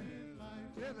gave his life.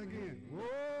 Say it again.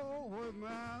 Whoa, what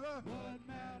manner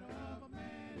of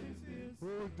man is this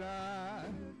who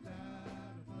died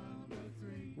upon the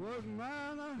tree? What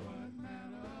manner of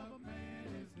man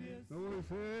is this who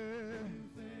set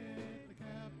the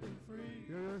captive free?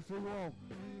 Yes, he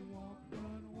walked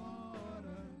on the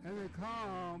water, and he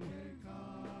calmed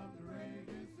the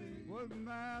raging sea. What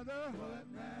manner of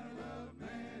man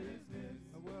is this?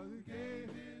 Well, he gave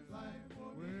his life for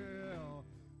me. Well,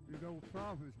 you know,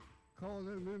 prophets call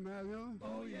him Emmanuel.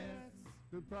 Oh, yes.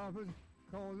 The prophets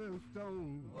call him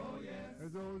Stone. Oh, yes.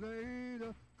 And those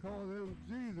angels call him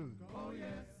Jesus. Oh,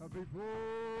 yes.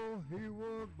 Before he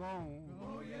was born.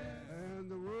 Oh, yes. And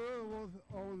the world was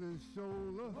on his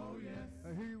shoulder. Oh, yes.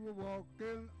 He was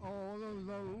walking all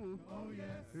alone. Oh,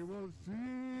 yes. He was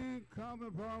seen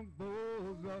coming from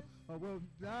both was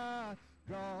died.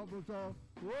 God was all,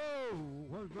 whoa,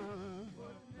 what manner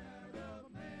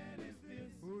of man is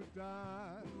this who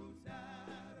died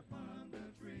upon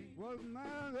the tree? What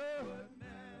manner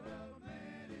of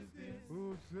man is this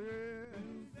who set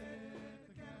the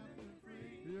captive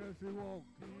free? Yes, he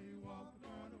walked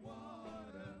on the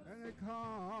water, and he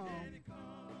calmed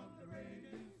the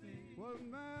raging sea. What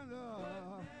manner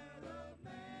of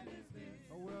man is this?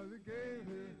 Well, he gave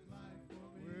his life for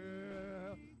me.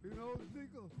 Well, you know,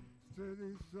 Ezekiel said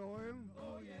he saw him.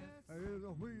 Oh, yes. In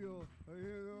a wheel.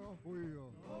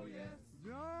 Oh, yes.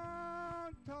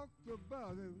 John talked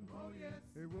about him. Oh, yes.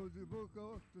 It was the book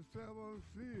of the seven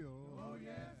seals. Oh,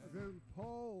 yes. Then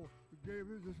Paul gave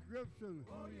his description.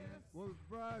 Oh, yes. Was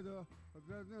brighter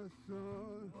than the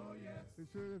sun. Oh, yes. He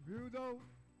said, if you don't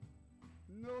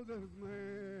know this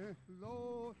man,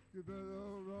 Lord, you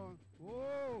better run.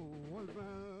 Oh, what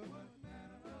man? What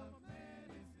manner of man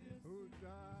is this? Who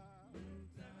died? Who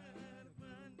died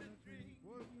upon the tree?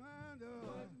 What manner?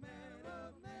 What manner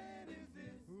of man is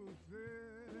this? Who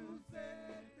said? Who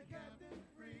set the captain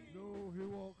free? No, he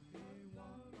walked He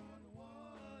walked on the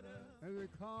water. and he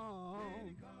And calmed.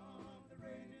 he calmed the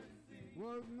raging sea.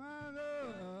 What manner?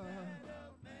 What manner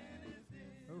of man is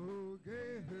this? Who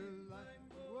gave his life?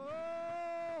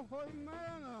 Whoa, what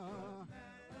manner? What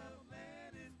manner of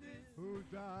man is this? Who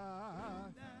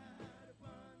died? Died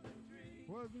upon the tree.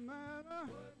 What manner?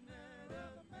 What manner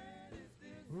of man is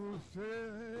this? Who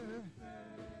said?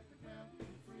 Set the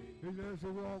captain free. He just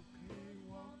walked He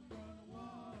walked on the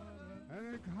water. and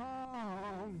he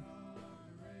calmed. Calmed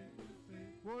the raging sea.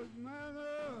 What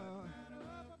manner?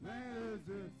 Man is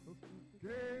this? Who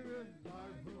gave his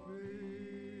life for me?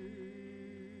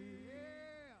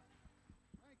 Yeah.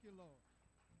 Thank you, Lord.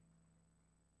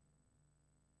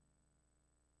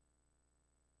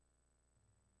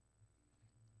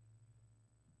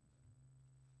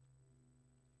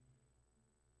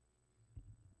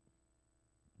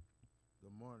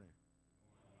 Good morning.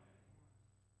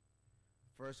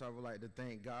 First, I would like to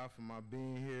thank God for my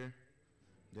being here.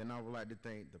 Then I would like to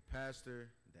thank the pastor,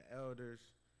 the elders,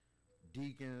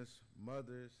 deacons,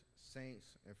 mothers,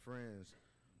 saints, and friends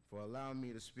for allowing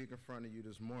me to speak in front of you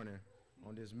this morning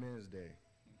on this Men's Day.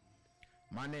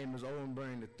 My name is Owen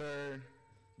Burning III,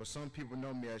 but some people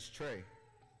know me as Trey.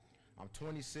 I'm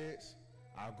 26.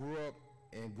 I grew up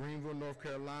in Greenville, North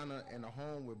Carolina, in a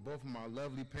home with both of my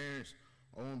lovely parents,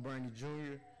 Owen Burney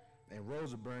Jr. and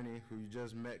Rosa Burney, who you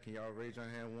just met. Can y'all raise your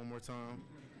hand one more time?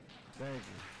 Thank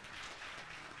you.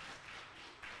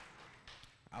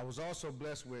 I was also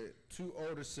blessed with two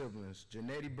older siblings,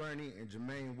 Janetti Burney and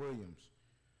Jermaine Williams.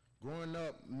 Growing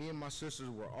up, me and my sisters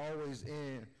were always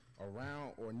in,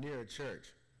 around, or near a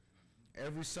church.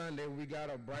 Every Sunday, we got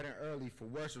up bright and early for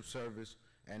worship service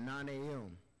at 9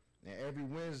 a.m. And every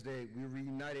Wednesday, we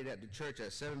reunited at the church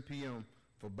at 7 p.m.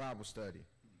 for Bible study.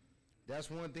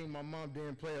 That's one thing my mom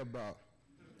didn't play about.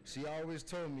 She always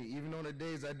told me, even on the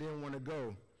days I didn't want to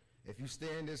go, if you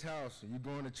stay in this house, you're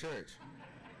going to church.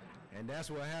 And that's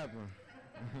what happened.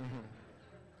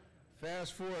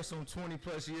 Fast forward some 20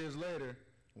 plus years later,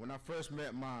 when I first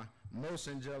met my most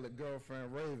angelic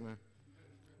girlfriend, Raven,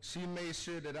 she made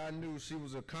sure that I knew she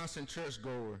was a constant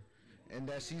churchgoer and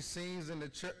that she sings in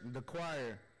the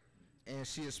choir, and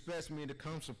she expects me to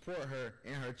come support her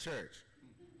in her church.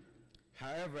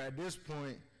 However, at this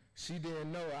point, she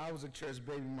didn't know I was a church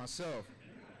baby myself,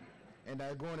 and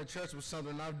that going to church was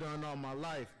something I've done all my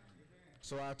life.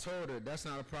 So I told her that's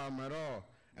not a problem at all.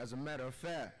 As a matter of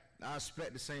fact, I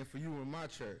expect the same for you in my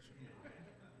church.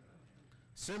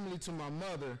 Similarly to my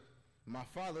mother, my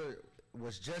father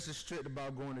was just as strict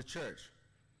about going to church,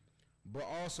 but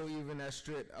also even as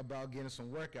strict about getting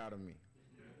some work out of me.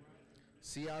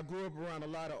 See, I grew up around a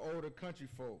lot of older country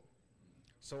folk,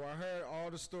 so I heard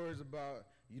all the stories about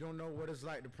you don't know what it's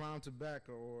like to prime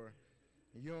tobacco, or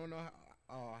you don't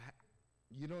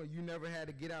know, you never had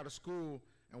to get out of school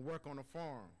and work on a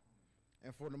farm.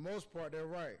 And for the most part, they're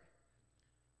right.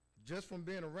 Just from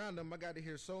being around them, I got to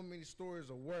hear so many stories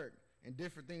of work and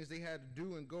different things they had to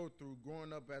do and go through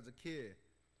growing up as a kid.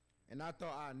 And I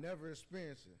thought I'd never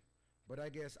experience it. But I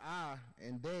guess I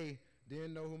and they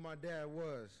didn't know who my dad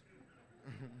was.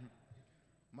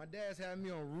 My dad's had me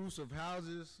on roofs of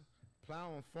houses,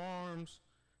 plowing farms,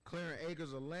 clearing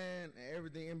acres of land, and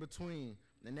everything in between.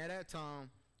 And at that time,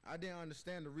 I didn't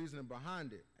understand the reasoning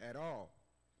behind it at all.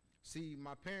 See,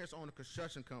 my parents own a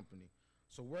construction company,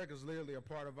 so work is literally a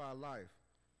part of our life.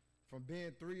 From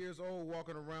being 3 years old,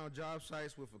 walking around job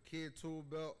sites with a kid tool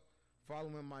belt,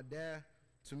 following my dad,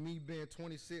 to me being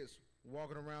 26,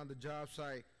 walking around the job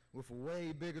site with a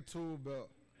way bigger tool belt.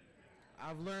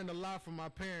 I've learned a lot from my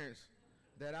parents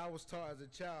that I was taught as a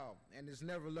child, and it's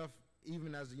never left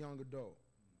even as a young adult.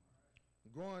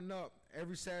 Growing up,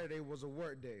 every Saturday was a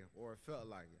work day, or it felt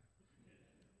like it.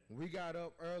 We got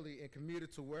up early and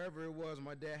commuted to wherever it was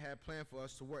my dad had planned for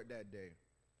us to work that day.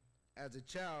 As a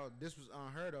child, this was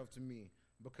unheard of to me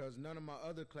because none of my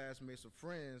other classmates or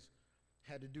friends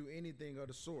had to do anything of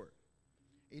the sort.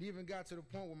 It even got to the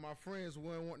point where my friends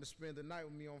wouldn't want to spend the night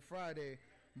with me on Friday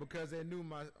because they knew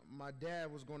my dad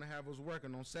was going to have us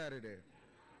working on Saturday.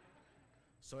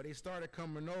 So they started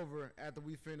coming over after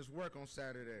we finished work on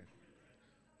Saturday.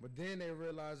 But then they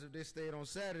realized if they stayed on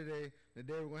Saturday, that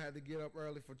they were going to have to get up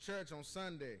early for church on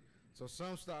Sunday. So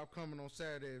some stopped coming on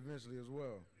Saturday eventually as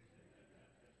well.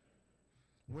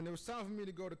 When it was time for me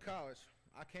to go to college,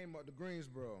 I came up to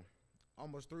Greensboro,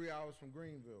 almost 3 hours from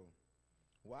Greenville,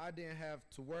 where I didn't have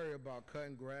to worry about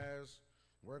cutting grass,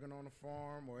 working on a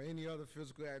farm, or any other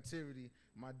physical activity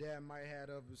my dad might have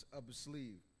up his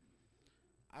sleeve.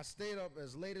 I stayed up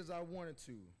as late as I wanted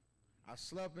to. I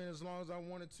slept in as long as I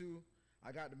wanted to.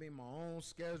 I got to be my own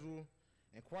schedule,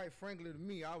 and quite frankly to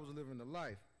me, I was living the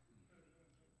life.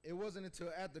 It wasn't until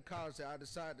after college that I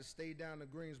decided to stay down to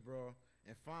Greensboro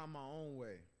and find my own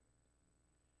way.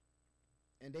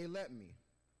 And they let me,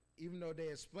 even though they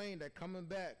explained that coming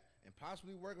back and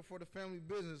possibly working for the family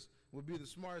business would be the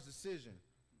smartest decision.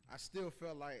 I still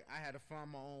felt like I had to find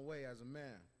my own way as a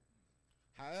man.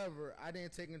 However, I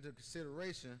didn't take into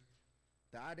consideration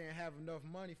that I didn't have enough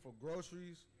money for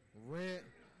groceries, rent,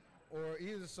 or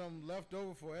even some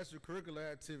leftover for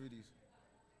extracurricular activities.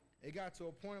 It got to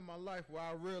a point in my life where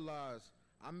I realized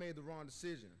I made the wrong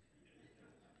decision.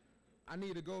 I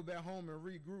need to go back home and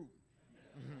regroup.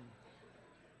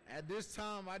 At this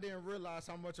time, I didn't realize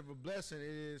how much of a blessing it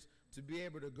is to be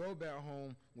able to go back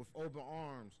home with open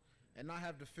arms and not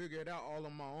have to figure it out all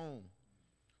on my own.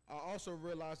 I also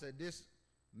realized that this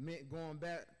meant going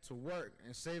back to work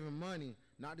and saving money,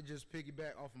 not to just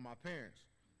piggyback off of my parents.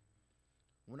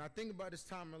 When I think about this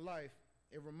time in life,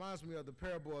 it reminds me of the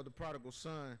parable of the prodigal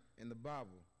son in the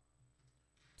Bible.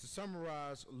 To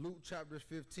summarize, Luke chapter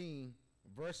 15,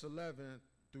 verse 11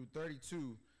 through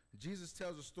 32, Jesus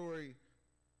tells a story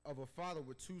of a father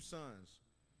with two sons.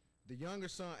 The younger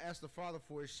son asks the father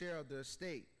for his share of the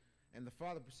estate, and the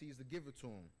father proceeds to give it to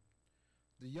him.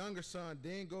 The younger son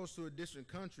then goes to a distant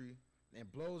country and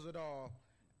blows all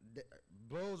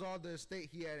the estate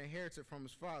he had inherited from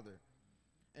his father,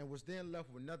 and was then left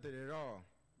with nothing at all.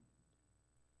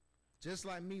 Just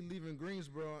like me leaving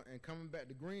Greensboro and coming back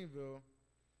to Greenville,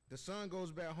 the son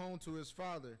goes back home to his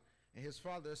father, and his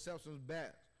father accepts him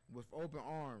back with open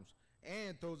arms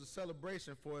and throws a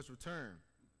celebration for his return.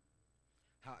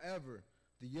 However,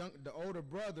 the older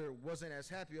brother wasn't as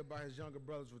happy about his younger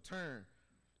brother's return,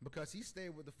 because he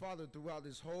stayed with the father throughout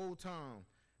this whole time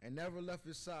and never left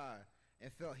his side,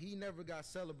 and felt he never got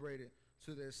celebrated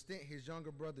to the extent his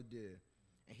younger brother did.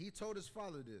 And he told his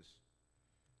father this.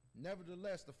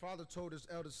 Nevertheless, the father told his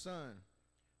eldest son,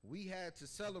 "We had to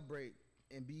celebrate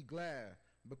and be glad,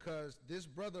 because this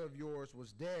brother of yours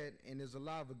was dead and is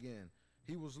alive again.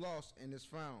 He was lost and is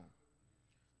found."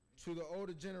 To the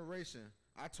older generation,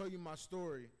 I told you my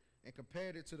story and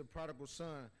compared it to the prodigal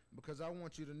son, because I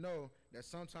want you to know that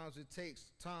sometimes it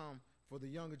takes time for the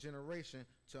younger generation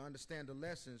to understand the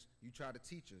lessons you try to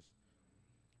teach us.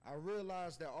 I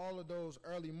realized that all of those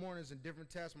early mornings and different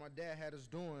tasks my dad had us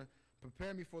doing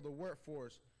prepared me for the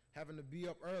workforce, having to be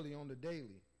up early on the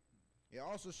daily. It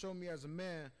also showed me as a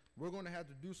man, we're going to have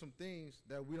to do some things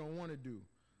that we don't want to do,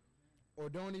 or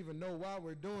don't even know why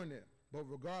we're doing it, but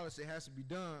regardless, it has to be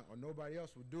done or nobody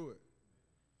else will do it.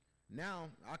 Now,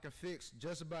 I can fix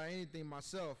just about anything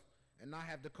myself and not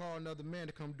have to call another man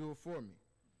to come do it for me.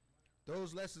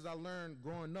 Those lessons I learned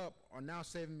growing up are now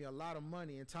saving me a lot of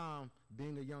money and time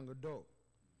being a young adult.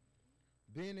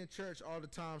 Being in church all the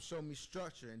time showed me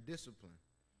structure and discipline.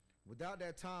 Without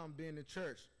that time being in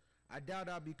church, I doubt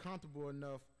I'd be comfortable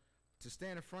enough to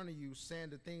stand in front of you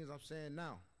saying the things I'm saying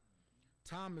now.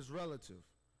 Time is relative.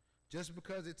 Just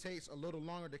because it takes a little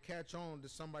longer to catch on to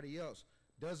somebody else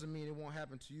doesn't mean it won't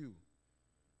happen to you.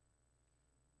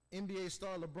 NBA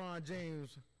star LeBron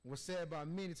James was said by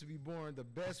many to be born the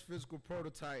best physical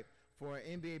prototype for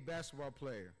an NBA basketball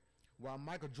player, while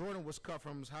Michael Jordan was cut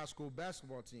from his high school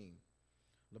basketball team.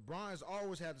 LeBron has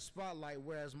always had the spotlight,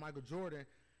 whereas Michael Jordan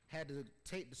had to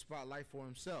take the spotlight for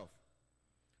himself.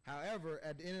 However,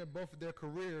 at the end of both of their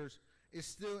careers, it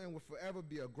still and will forever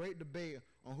be a great debate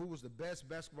on who was the best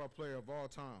basketball player of all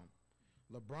time.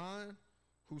 LeBron,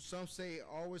 who some say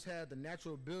always had the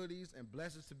natural abilities and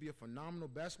blessings to be a phenomenal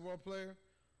basketball player,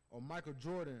 or Michael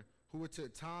Jordan, who it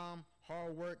took time,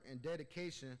 hard work, and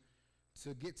dedication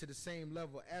to get to the same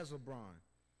level as LeBron.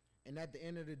 And at the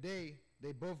end of the day,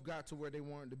 they both got to where they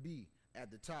wanted to be,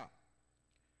 at the top.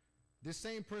 This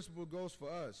same principle goes for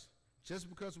us. Just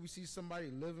because we see somebody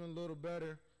living a little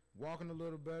better, walking a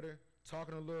little better,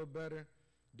 talking a little better,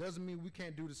 doesn't mean we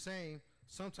can't do the same.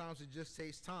 Sometimes it just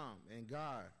takes time and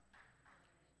God.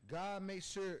 God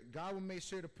will make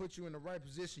sure to put you in the right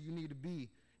position you need to be,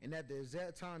 and at the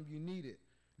exact time you need it,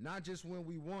 not just when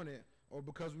we want it or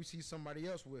because we see somebody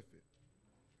else with it.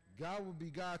 God will be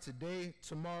God today,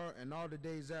 tomorrow, and all the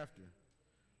days after.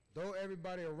 Though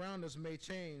everybody around us may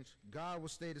change, God will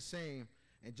stay the same,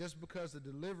 and just because the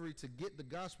delivery to get the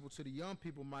gospel to the young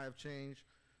people might have changed,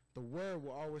 the word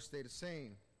will always stay the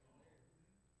same.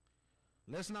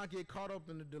 Let's not get caught up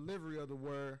in the delivery of the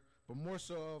word, but more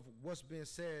so of what's being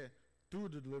said through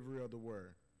the delivery of the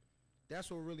word. That's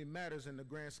what really matters in the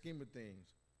grand scheme of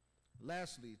things.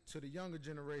 Lastly, to the younger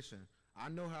generation, I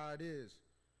know how it is.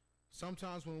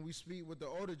 Sometimes when we speak with the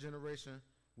older generation,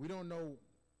 we don't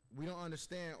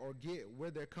understand or get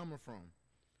where they're coming from,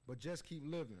 but just keep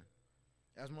living.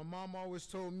 As my mom always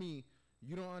told me,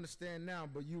 you don't understand now,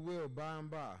 but you will by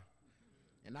and by.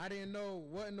 And I didn't know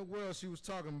what in the world she was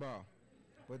talking about.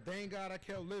 But thank God I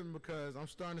kept living because I'm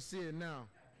starting to see it now.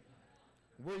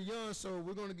 We're young, so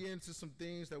we're going to get into some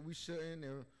things that we shouldn't,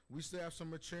 and we still have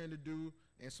some maturing to do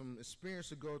and some experience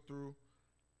to go through.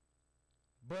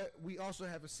 But we also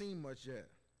haven't seen much yet.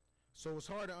 So it's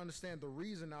hard to understand the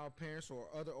reason our parents or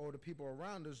other older people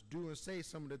around us do and say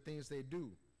some of the things they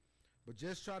do. But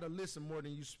just try to listen more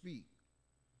than you speak.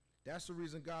 That's the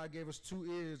reason God gave us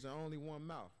 2 ears and only 1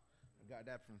 mouth. I got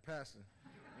that from Pastor.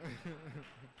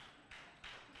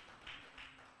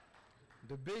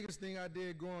 The biggest thing I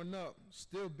did growing up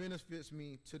still benefits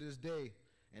me to this day,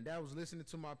 and that was listening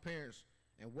to my parents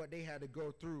and what they had to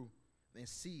go through and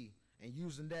see, and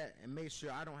using that and make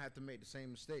sure I don't have to make the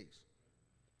same mistakes.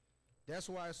 That's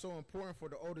why it's so important for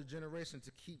the older generation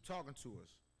to keep talking to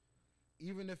us.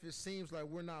 Even if it seems like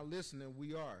we're not listening,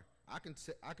 we are. I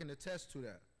can attest to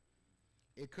that.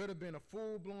 It could have been a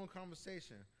full-blown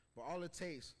conversation, but all it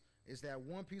takes is that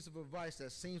one piece of advice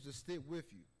that seems to stick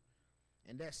with you.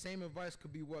 And that same advice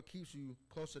could be what keeps you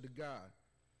closer to God.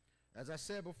 As I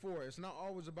said before, it's not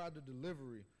always about the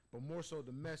delivery, but more so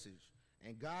the message.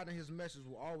 And God and his message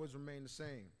will always remain the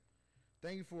same.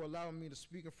 Thank you for allowing me to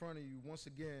speak in front of you once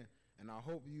again, and I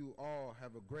hope you all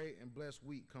have a great and blessed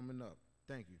week coming up.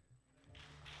 Thank you.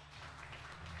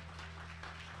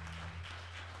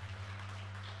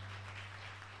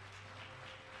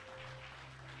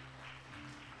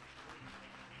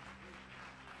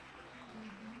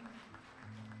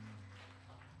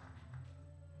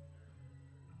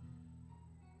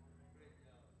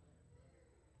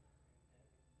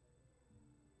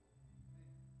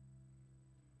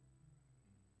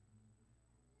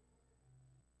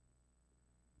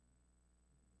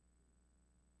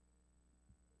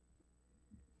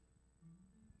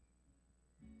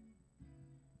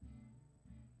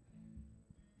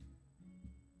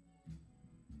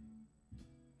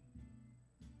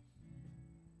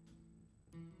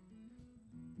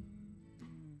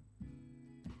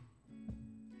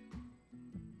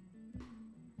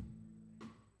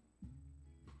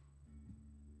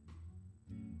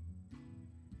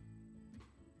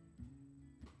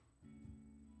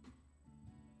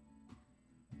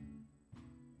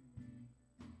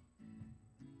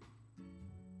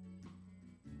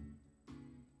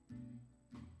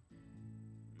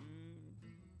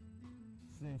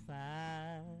 Since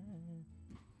I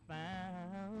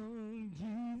found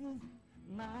Jesus,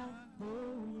 my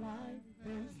whole life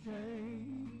has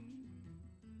changed.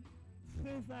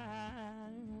 Since I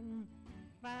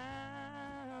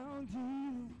found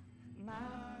Jesus, my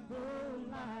whole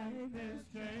life has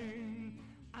changed.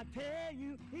 I tell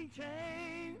you, he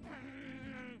changed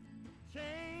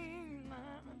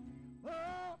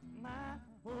my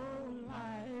whole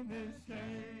life has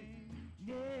changed.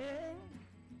 Yeah,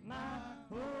 my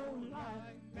whole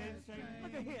life has changed.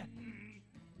 Look at here.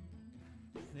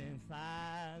 Since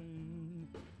I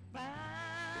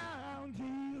found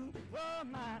you, oh,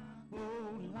 my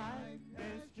whole life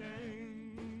has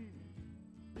changed.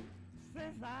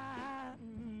 Since I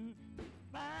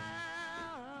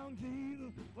found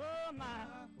you, oh, my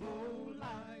whole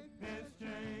life has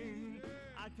changed.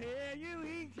 I tell you,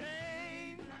 he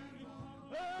changed.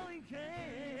 Oh, he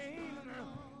changed.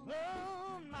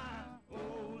 Oh, my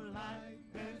whole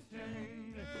life has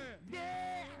changed.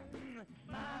 Yeah,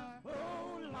 my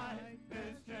whole life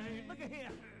has changed. Look at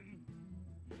here.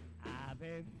 I've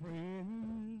had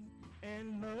friends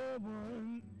and loved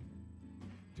ones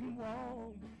to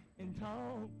walk and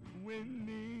talk with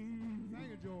me. Sing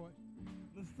it, George.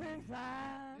 But since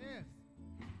I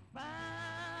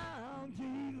found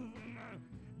Jesus,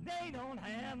 they don't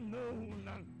have no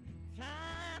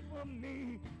time for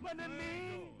me. But the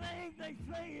mean things they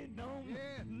say it don't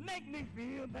make me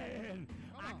feel bad.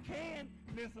 I can't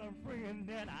miss a friend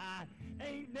that I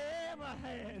ain't never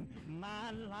had.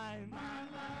 My life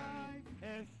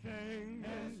has changed.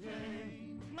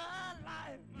 My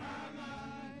life,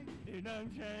 it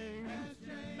done changed.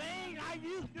 Things I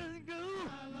used to do,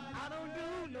 I don't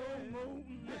do no more.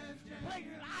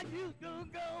 Places I used to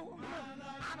go,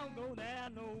 I don't go there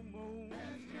no more.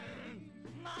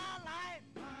 My life,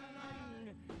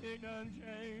 it done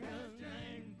changed.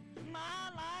 My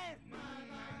life,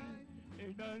 it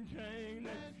life done changed.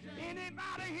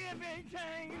 Anybody here been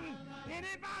changed?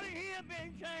 Anybody here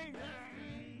been changed?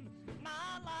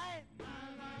 My life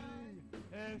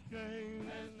has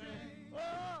changed.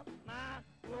 Oh, my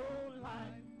whole life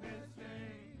has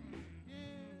changed.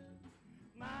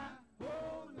 My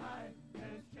whole life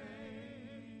has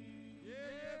changed. Yes,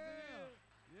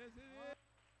 it is.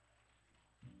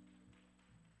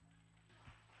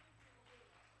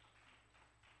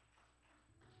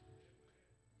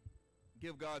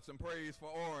 Give God some praise for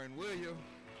Orrin, will you?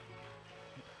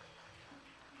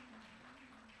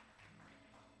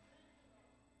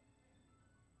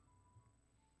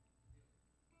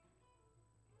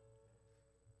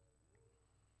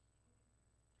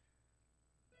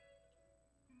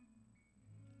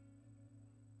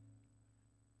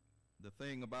 The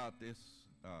thing about this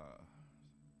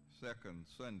second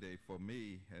Sunday for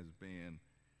me has been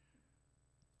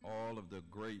all of the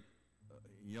great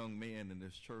young men in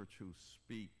this church who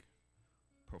speak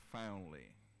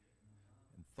profoundly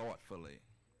and thoughtfully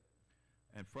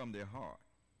and from their heart.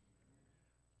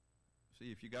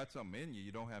 See, if you got something in you,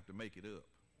 you don't have to make it up.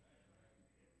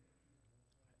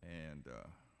 And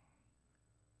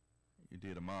you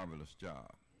did a marvelous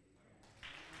job.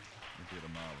 You did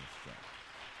a marvelous job.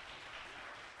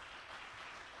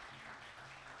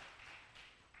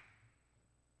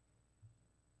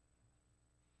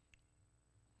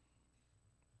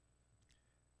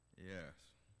 Yes.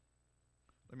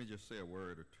 Let me just say a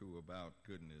word or two about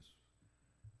goodness,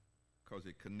 because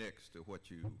it connects to what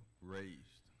you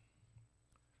raised.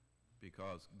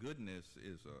 Because goodness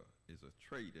is a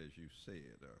trait, as you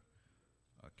said,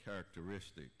 a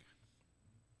characteristic.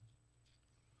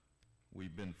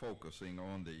 We've been focusing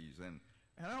on these, and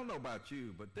I don't know about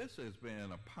you, but this has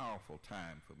been a powerful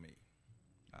time for me.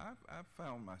 I've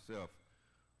found myself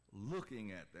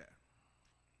looking at that.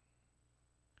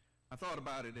 I thought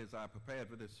about it as I prepared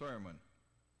for this sermon.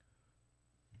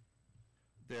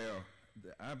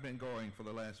 I've been going for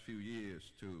the last few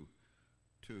years to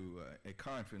a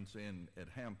conference at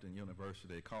Hampton University.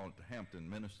 They call it the Hampton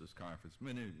Ministers Conference.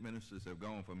 Many ministers have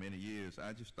gone for many years.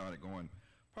 I just started going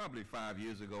probably 5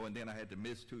 years ago, and then I had to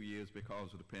miss 2 years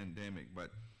because of the pandemic.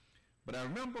 But I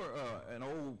remember an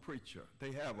old preacher.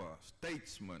 They have a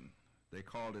statesman. They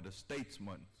called it a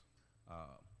statesman's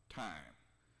time,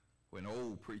 when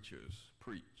old preachers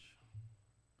preach.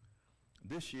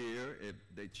 This year,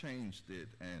 they changed it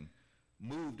and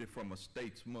moved it from a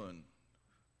statesman.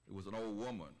 It was an old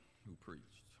woman who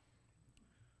preached.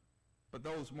 But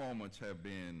those moments have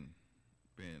been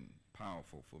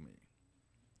powerful for me.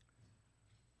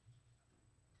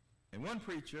 And one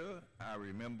preacher, I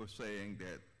remember saying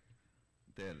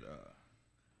that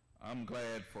I'm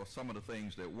glad for some of the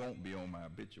things that won't be on my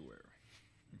obituary.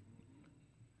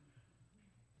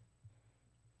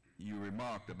 You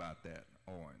remarked about that,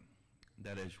 Orrin.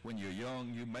 That is, when you're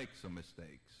young, you make some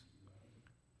mistakes.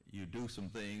 You do some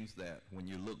things that when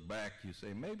you look back, you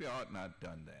say, maybe I ought not have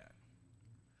done that.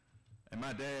 And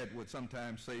my dad would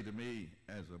sometimes say to me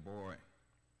as a boy,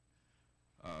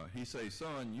 he'd say,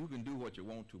 son, you can do what you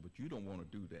want to, but you don't want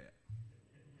to do that.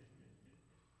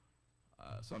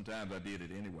 Sometimes I did it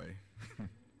anyway.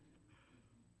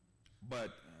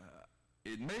 But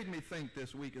it made me think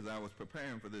this week as I was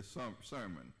preparing for this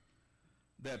sermon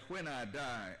that when I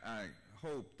die, I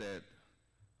hope that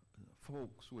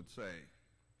folks would say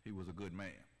he was a good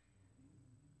man.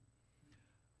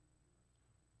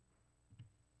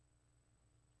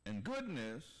 And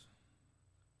goodness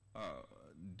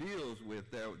deals with,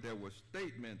 there were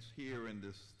statements here in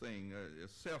this thing, a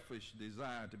selfish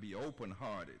desire to be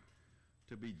open-hearted,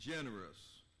 to be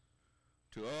generous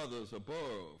to others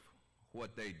above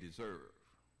what they deserve.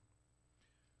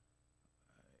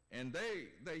 And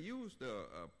they used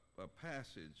a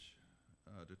passage,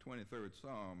 the 23rd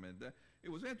Psalm, and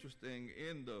it was interesting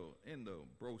in the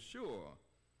brochure.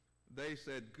 They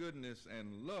said, goodness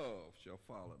and love shall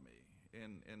follow me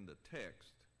in the text.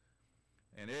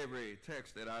 And every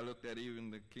text that I looked at,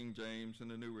 even the King James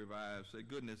and the New Revised, said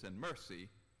goodness and mercy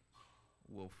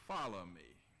will follow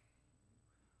me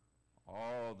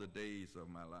all the days of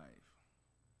my life.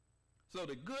 So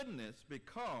the goodness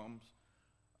becomes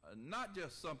not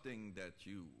just something that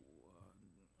you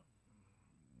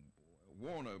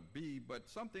want to be, but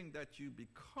something that you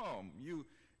become.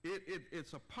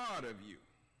 It's a part of you.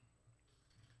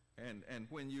 And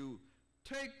when you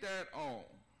take that on,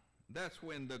 that's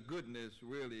when the goodness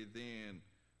really then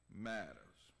matters.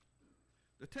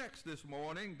 The text this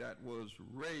morning that was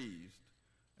raised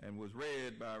and was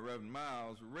read by Reverend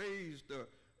Miles raised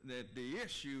the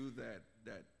issue that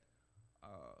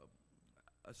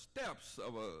steps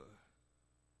of a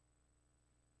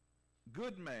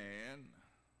good man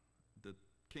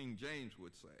King James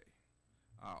would say,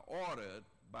 are ordered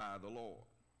by the Lord.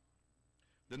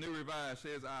 The New Revised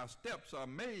says, our steps are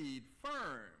made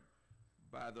firm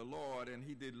by the Lord, and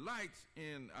he delights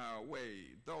in our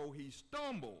way. Though he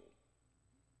stumble,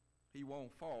 he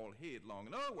won't fall headlong.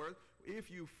 In other words, if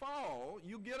you fall,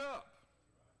 you get up.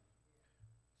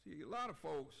 See, a lot of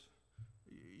folks,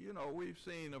 you know, we've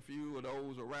seen a few of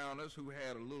those around us who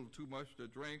had a little too much to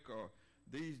drink, or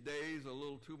these days a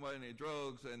little too many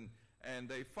drugs, and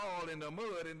they fall in the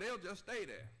mud and they'll just stay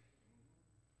there.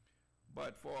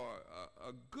 But for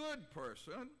a good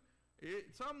person,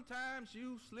 sometimes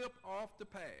you slip off the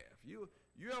path. You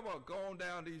ever gone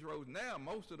down these roads? Now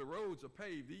most of the roads are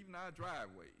paved, even our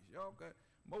driveways. Y'all got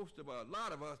a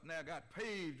lot of us now got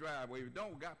paved driveways. We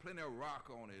don't got plenty of rock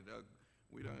on it.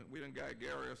 We done got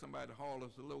Gary or somebody to haul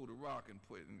us a load of rock and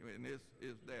put it, and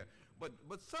it's there. But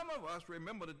some of us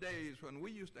remember the days when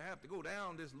we used to have to go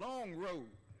down this long road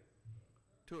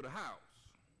to the house.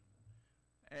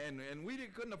 And we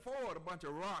couldn't afford a bunch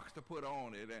of rocks to put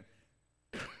on it.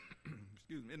 And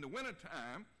excuse me, in the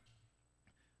wintertime,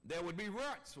 there would be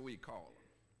ruts, we call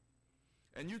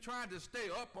them. And you tried to stay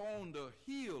up on the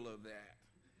heel of that.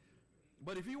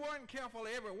 But if you weren't careful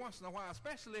every once in a while,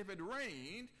 especially if it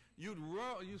rained, you'd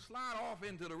slide off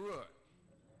into the rut.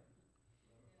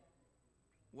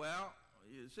 Well,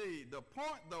 you see, the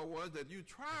point, though, was that you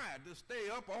tried to stay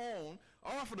up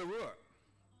off of the rut.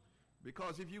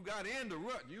 Because if you got in the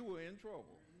rut, you were in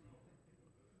trouble.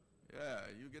 Yeah,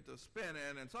 you get to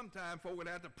spinning, and sometimes folk would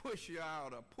have to push you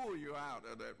out or pull you out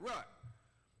of that rut.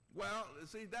 Well,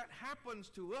 see, that happens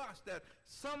to us, that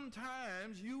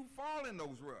sometimes you fall in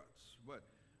those ruts.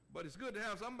 But it's good to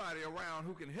have somebody around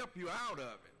who can help you out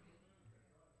of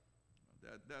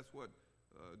it. That's what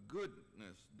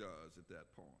goodness does at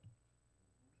that point.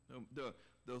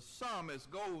 The psalmist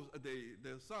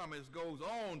goes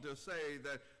on to say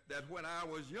that when I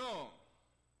was young,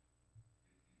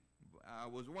 I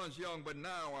was once young, but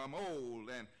now I'm old.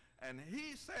 And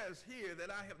he says here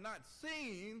that I have not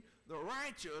seen the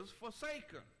righteous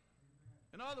forsaken.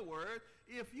 In other words,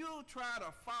 if you try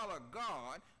to follow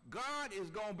God, God is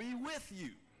going to be with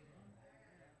you.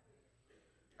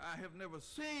 I have never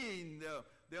seen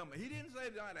them. He didn't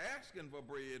say not asking for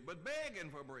bread, but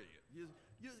begging for bread.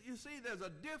 You see, there's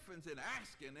a difference in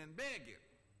asking and begging.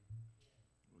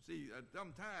 See,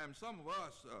 sometimes some of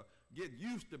us get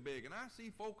used to begging. I see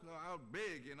folks out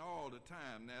begging all the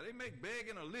time now. They make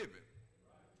begging a living.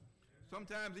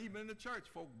 Sometimes even in the church,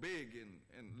 folk begging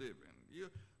and living.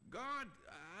 God,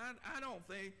 I don't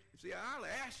think, see, I'll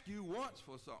ask you once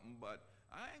for something, but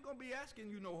I ain't going to be asking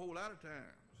you no whole lot of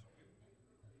times.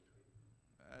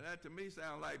 That to me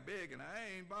sounds like begging.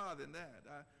 I ain't bothering that.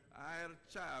 I had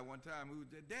a child one time who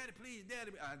said, Daddy, please,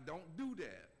 Daddy. I don't do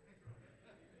that.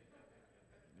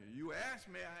 You ask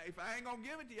me, if I ain't going to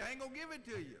give it to you, I ain't going to give it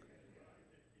to you.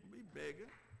 Be begging.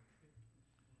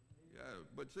 Yeah,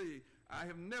 but see, I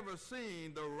have never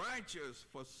seen the righteous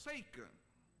forsaken.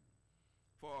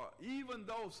 For even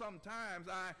though sometimes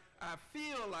I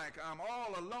feel like I'm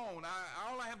all alone,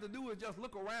 all I have to do is just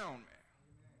look around me.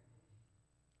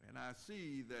 And I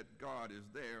see that God is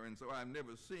there, and so I've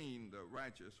never seen the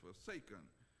righteous forsaken,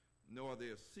 nor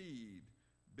their seed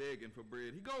begging for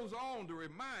bread. He goes on to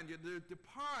remind you to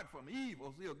depart from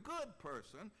evil. See, a good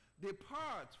person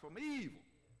departs from evil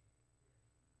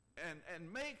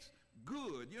and makes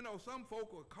good. You know, some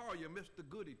folk will call you Mr.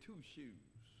 Goody Two-Shoes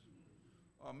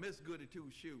or Miss Goody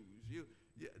Two-Shoes.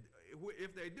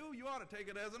 If they do, you ought to take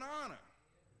it as an honor,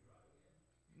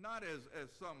 not as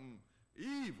something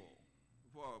evil.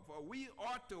 For we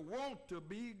ought to want to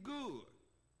be good.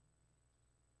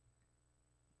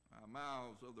 Our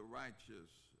mouths of the righteous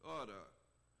utter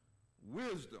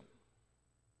wisdom.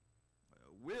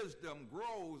 Wisdom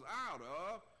grows out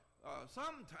of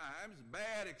sometimes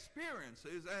bad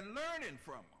experiences and learning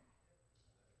from them.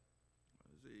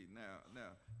 See, now,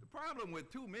 the problem with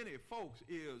too many folks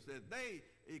is that they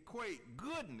equate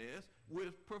goodness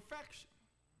with perfection.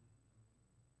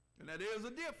 And that is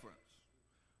a difference.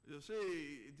 You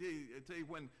see,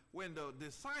 when the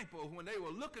disciples, when they were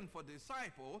looking for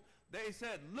disciples, they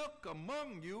said, look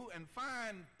among you and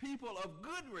find people of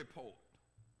good report.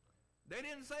 They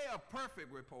didn't say a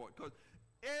perfect report, because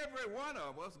every one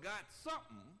of us got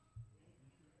something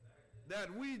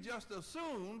that we just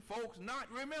assume folks not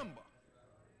remember.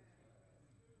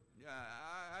 Yeah,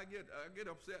 I get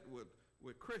upset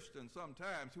with Christians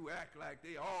sometimes who act like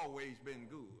they always been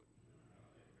good.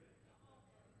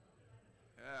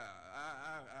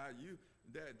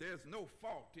 There's no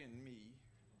fault in me,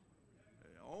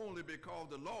 only because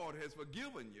the Lord has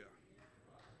forgiven you.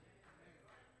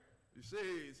 You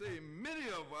see, many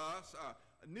of us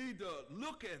need to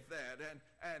look at that,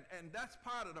 and that's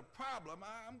part of the problem.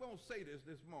 I'm going to say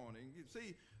this morning. You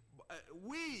see,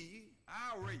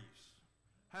 our race,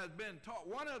 has been taught,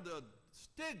 one of the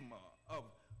stigma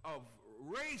of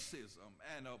racism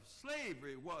and of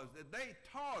slavery was that they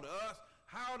taught us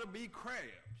how to be crabs.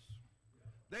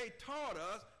 They taught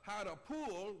us how to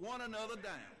pull one another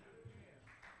down.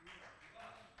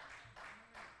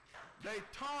 They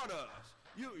taught us,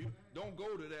 you don't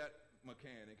go to that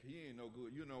mechanic. He ain't no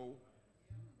good. You know,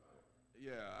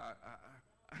 yeah,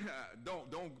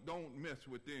 don't mess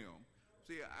with them.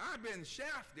 See, I've been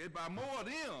shafted by more of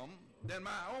them than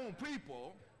my own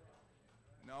people.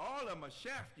 Now, all of them will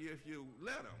shaft you if you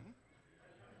let them.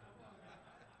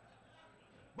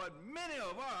 But many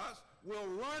of us will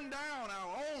run down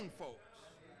our own folks.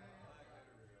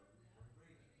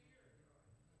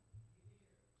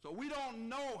 So we don't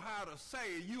know how to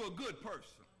say you're a good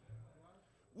person.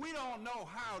 We don't know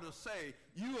how to say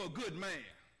you're a good man.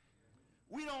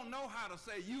 We don't know how to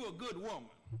say you're a good woman.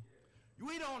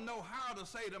 We don't know how to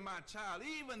say to my child,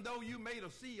 even though you made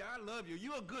a C, I love you,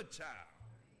 you're a good child.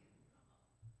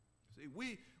 See,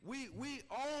 we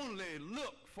only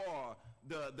look for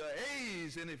the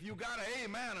A's, and if you got an A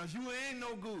manners, you ain't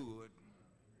no good.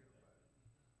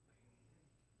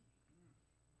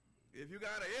 If you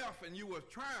got an F and you was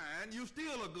trying, you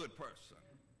still a good person.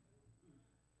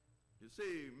 You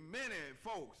see, many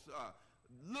folks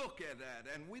look at that,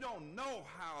 and we don't know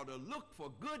how to look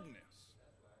for goodness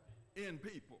in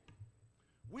people.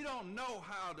 We don't know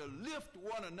how to lift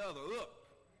one another up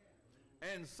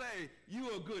and say,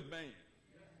 you're a good man.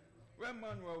 Reverend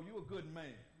Monroe, you're a good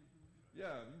man. Yeah,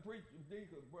 you preach,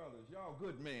 deacon brothers, y'all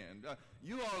good men.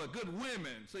 You all are good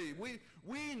women. See, we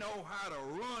know how to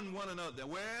run one another.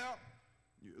 Well,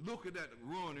 you look at that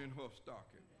run in her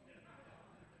stocking.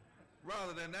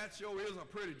 Rather than that sure is a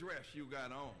pretty dress you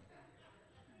got on.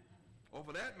 Or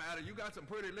for that matter, you got some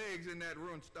pretty legs in that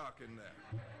run stocking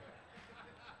there.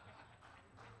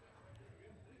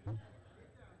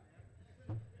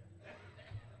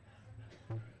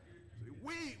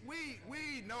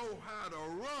 We know how to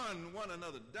run one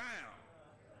another down.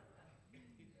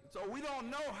 So we don't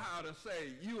know how to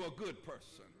say you're a good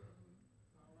person.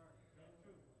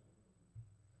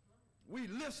 We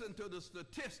listen to the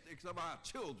statistics of our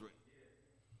children.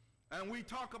 And we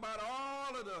talk about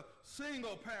all of the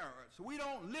single parents. We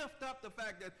don't lift up the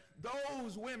fact that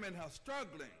those women are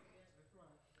struggling.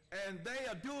 And they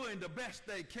are doing the best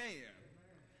they can.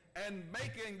 And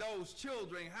making those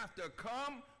children have to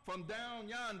come from down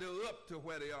yonder up to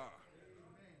where they are.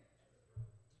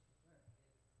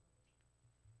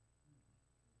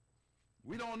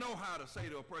 We don't know how to say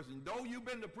to a person, though you've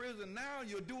been to prison, now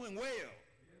you're doing well.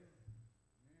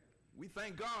 We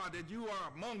thank God that you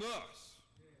are among us.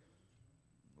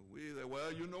 We say,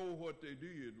 well, you know what they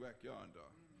did back yonder.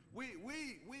 We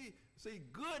see,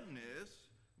 goodness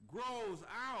grows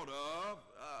out of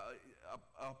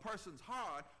a person's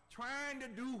heart trying to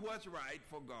do what's right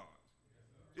for God.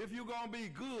 If you're going to be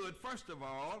good, first of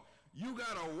all, you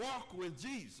got to walk with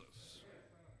Jesus.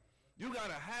 You got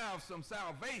to have some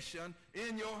salvation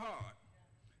in your heart.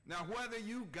 Now, whether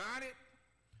you got it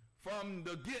from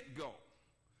the get-go,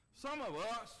 some of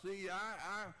us, see,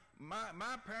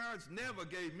 my parents never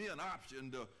gave me an option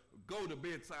to go to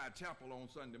Bedside Chapel on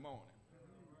Sunday morning.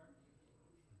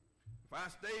 If I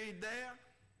stayed there,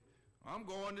 I'm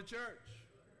going to church.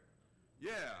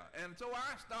 Yeah, and so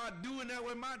I started doing that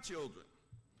with my children.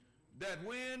 That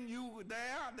when you were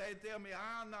there, they tell me,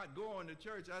 I'm not going to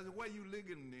church. I said, where you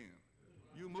living then?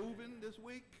 You moving this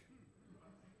week?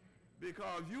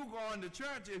 Because you going to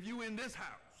church if you in this house.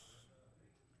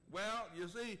 Well, you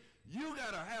see, you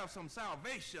got to have some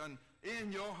salvation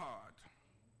in your heart.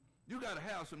 You got to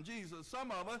have some Jesus.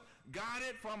 Some of us got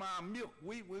it from our milk.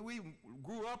 We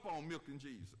grew up on milk and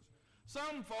Jesus.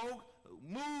 Some folk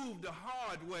moved the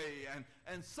hard way,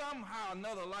 and somehow or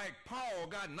another, like Paul,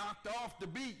 got knocked off the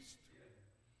beast.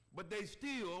 But they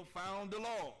still found the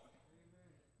Lord.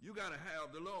 You got to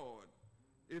have the Lord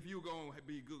if you're going to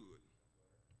be good.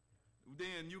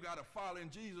 Then you got to follow in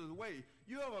Jesus' way.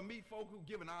 You ever meet folk who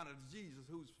giving honor to Jesus,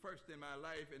 who's first in my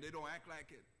life, and they don't act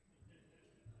like it?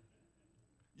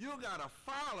 You got to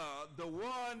follow the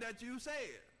one that you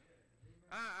said.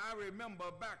 I remember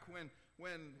back when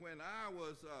I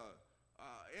was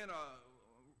in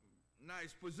a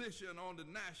nice position on the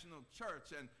national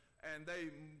church, and they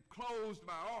closed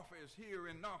my office here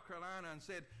in North Carolina and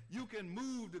said, you can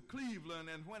move to Cleveland.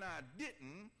 And when I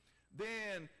didn't,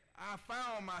 then I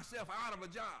found myself out of a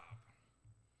job.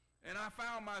 And I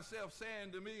found myself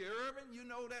saying to me, Irvin, you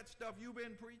know that stuff you've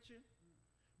been preaching?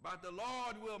 But the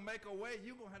Lord will make a way.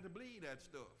 You're going to have to believe that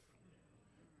stuff.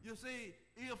 You see,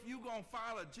 if you're going to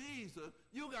follow Jesus,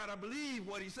 you got to believe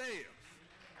what he says.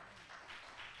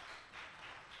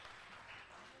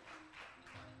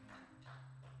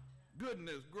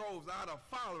 Goodness grows out of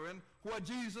following what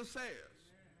Jesus says.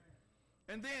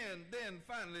 And then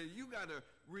finally, you got to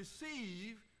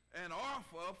receive and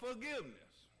offer forgiveness.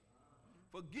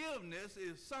 Forgiveness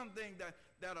is something that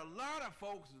a lot of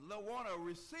folks want to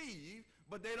receive,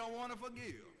 but they don't want to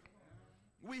forgive.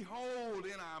 We hold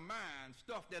in our minds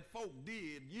stuff that folk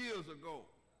did years ago.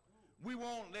 We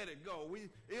won't let it go.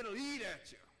 It'll eat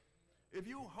at you. If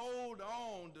you hold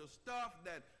on to stuff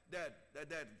that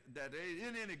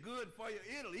ain't any good for you,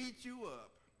 it'll eat you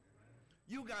up.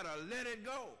 You got to let it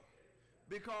go.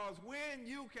 Because when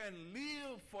you can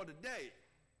live for the day,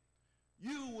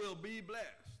 you will be blessed.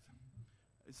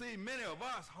 You see, many of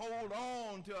us hold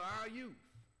on to our youth.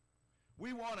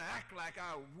 We want to act like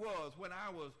I was when I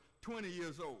was 20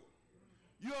 years old.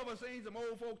 You ever seen some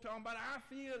old folk talking about, I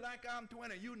feel like I'm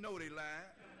 20? You know they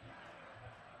lying.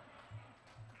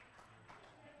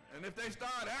 And if they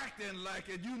start acting like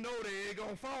it, you know they ain't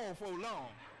going to fall for long.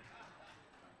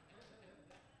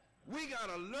 We got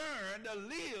to learn to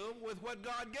live with what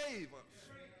God gave us.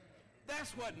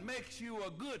 That's what makes you a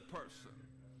good person.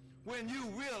 When you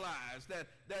realize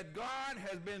that God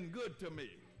has been good to me,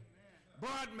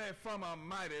 brought me from a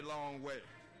mighty long way.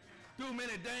 Through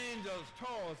many dangers,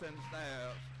 toils, and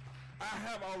snares, I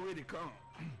have already come.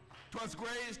 'Twas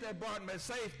grace that brought me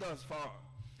safe thus far,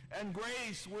 and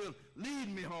grace will lead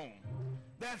me home.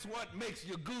 That's what makes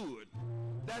you good.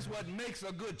 That's what makes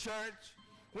a good church.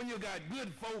 When you got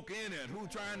good folk in it who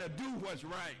trying to do what's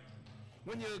right.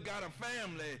 When you got a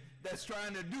family that's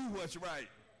trying to do what's right,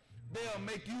 they'll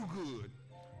make you good.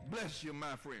 Bless you,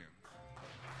 my friend.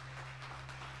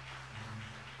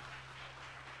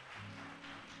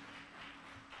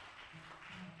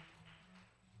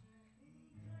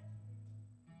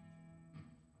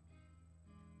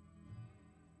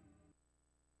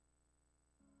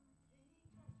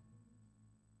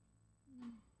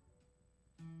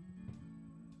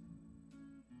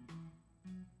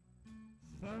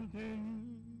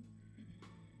 Something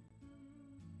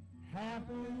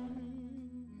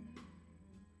happened,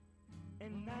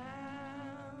 and now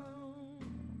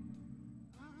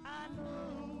I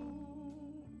know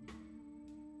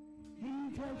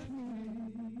he touched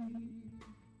me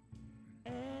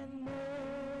and made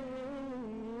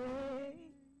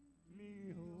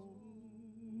me whole.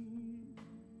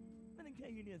 Let me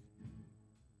tell you this.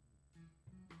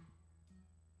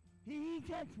 He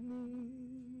touched me.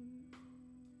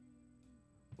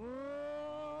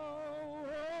 Oh,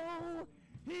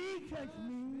 he touched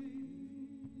me.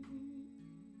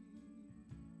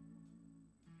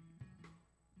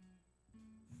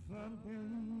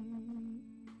 Something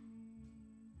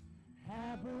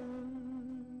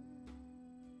happened,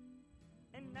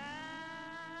 and now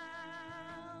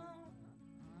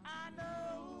I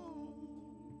know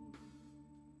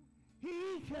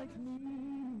he touched me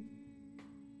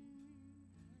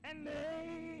and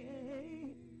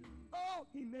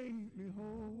he made me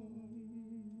whole.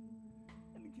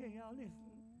 Let me tell y'all,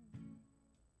 listen.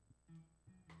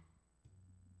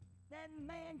 That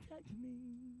man touched me.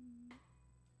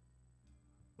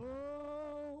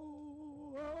 Oh,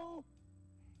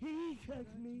 he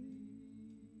touched me.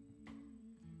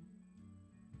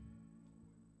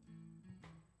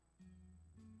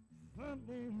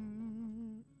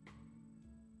 Something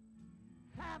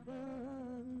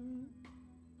happened,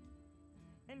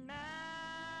 and now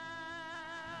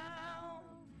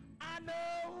I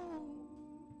know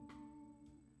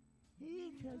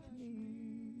he touched me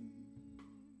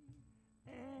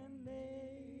and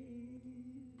made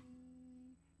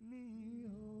me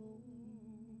whole.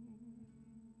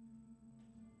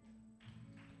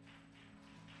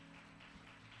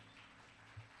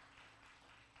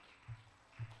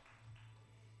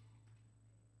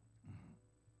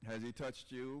 Has he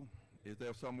touched you? Is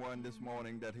there someone this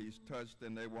morning that he's touched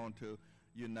and they want to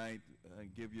unite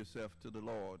and give yourself to the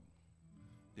Lord?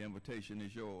 The invitation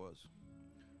is yours.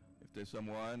 If there's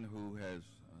someone who has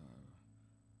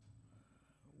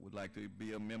would like to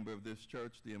be a member of this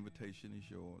church, the invitation is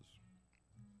yours.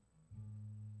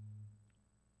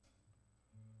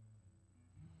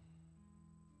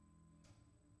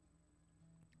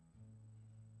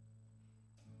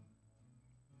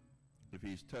 If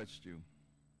he's touched you,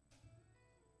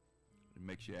 it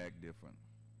makes you act different.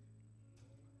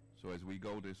 So as we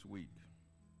go this week,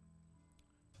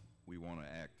 we want to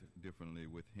act differently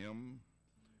with him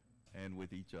and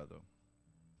with each other.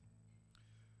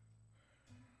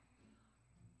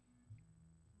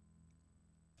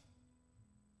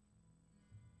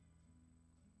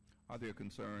 Are there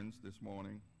concerns this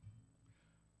morning?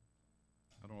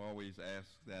 I don't always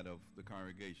ask that of the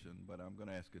congregation, but I'm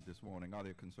going to ask it this morning. Are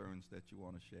there concerns that you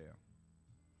want to share?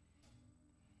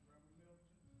 I'd like to have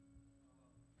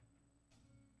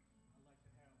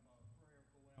prayer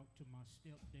go out to my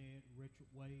stepdad, Richard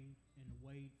Wade, and the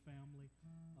Wade family.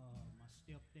 My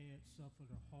stepdad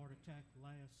suffered a heart attack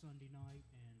last Sunday night,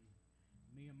 and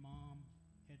me and Mom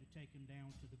had to take him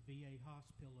down to the VA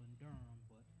hospital in Durham,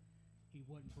 but he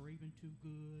wasn't breathing too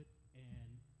good,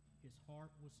 and his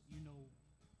heart was,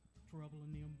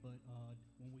 troubling him. But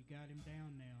when we got him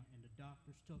down now and the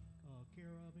doctors took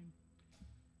care of him,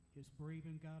 his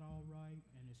breathing got all right,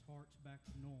 and his heart's back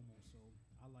to normal. So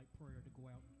I like prayer to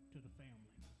go out to the family.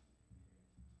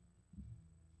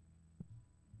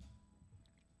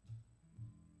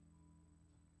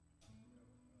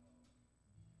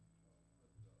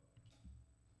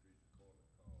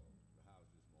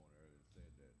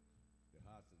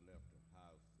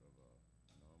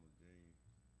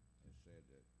 Said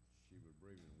that she was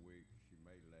breathing weak. She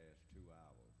may last 2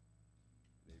 hours.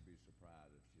 They'd be surprised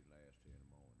if she lasts till in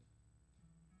the morning.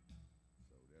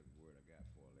 So that's the word I got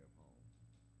before I left home.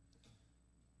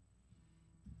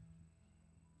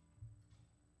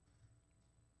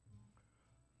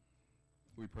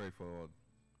 We pray for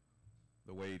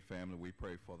the Wade family. We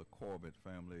pray for the Corbett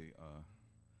family,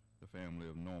 the family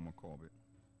of Norma Corbett.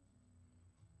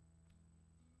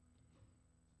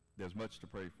 There's much to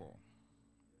pray for.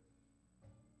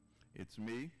 It's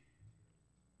me.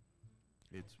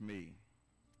 It's me.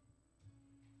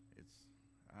 It's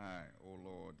I, O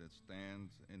Lord, that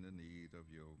stands in the need of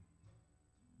your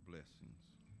blessings.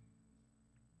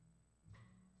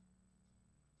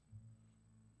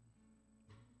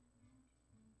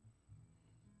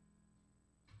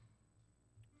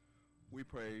 We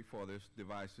pray for this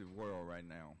divisive world right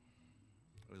now.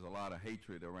 There's a lot of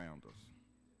hatred around us.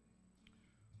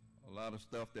 A lot of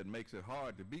stuff that makes it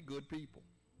hard to be good people.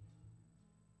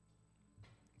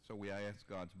 So we ask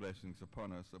God's blessings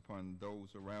upon us, upon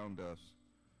those around us,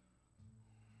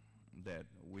 that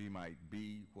we might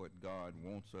be what God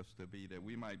wants us to be, that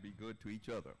we might be good to each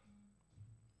other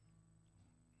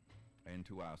and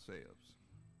to ourselves.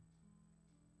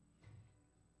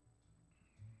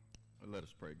 Let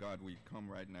us pray. God, we come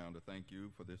right now to thank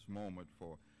you for this moment,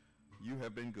 for you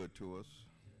have been good to us.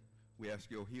 We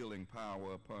ask your healing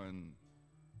power upon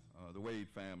the Wade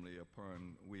family,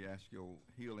 we ask your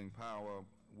healing power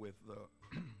with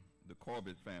the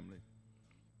Corbett family,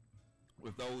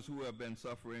 with those who have been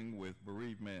suffering with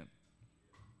bereavement,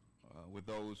 with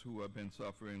those who have been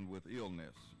suffering with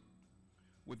illness,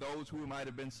 with those who might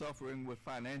have been suffering with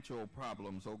financial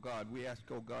problems. Oh God, we ask,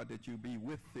 oh God, that you be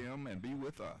with them and be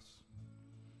with us.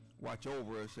 Watch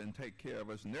over us and take care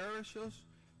of us. Nourish us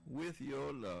with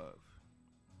your love.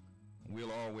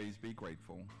 We'll always be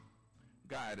grateful.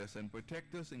 Guide us and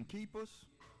protect us and keep us.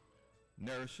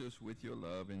 Nourish us with your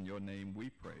love. In your name we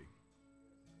pray.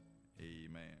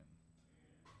 Amen.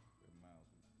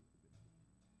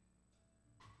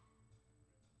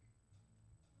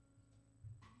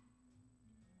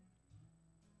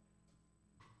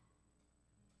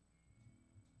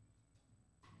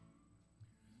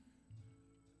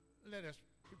 Let us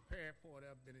prepare for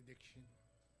our benediction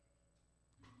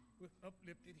with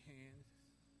uplifted hands.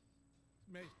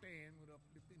 May stand with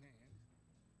uplifted hands.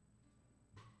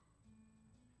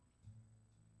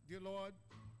 Dear Lord,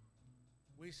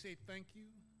 we say thank you,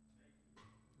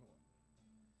 Lord,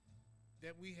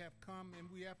 that we have come and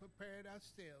we have prepared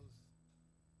ourselves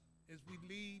as we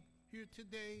leave here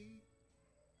today.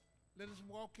 Let us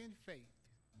walk in faith.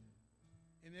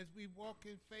 And as we walk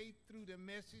in faith through the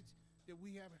message that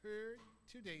we have heard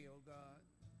today, oh God,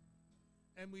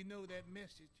 and we know that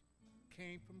message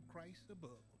came from Christ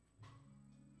above.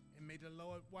 And may the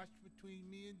Lord watch between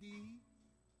me and thee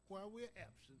while we're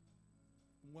absent,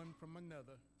 one from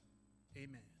another.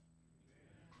 Amen.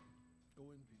 Go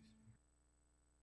in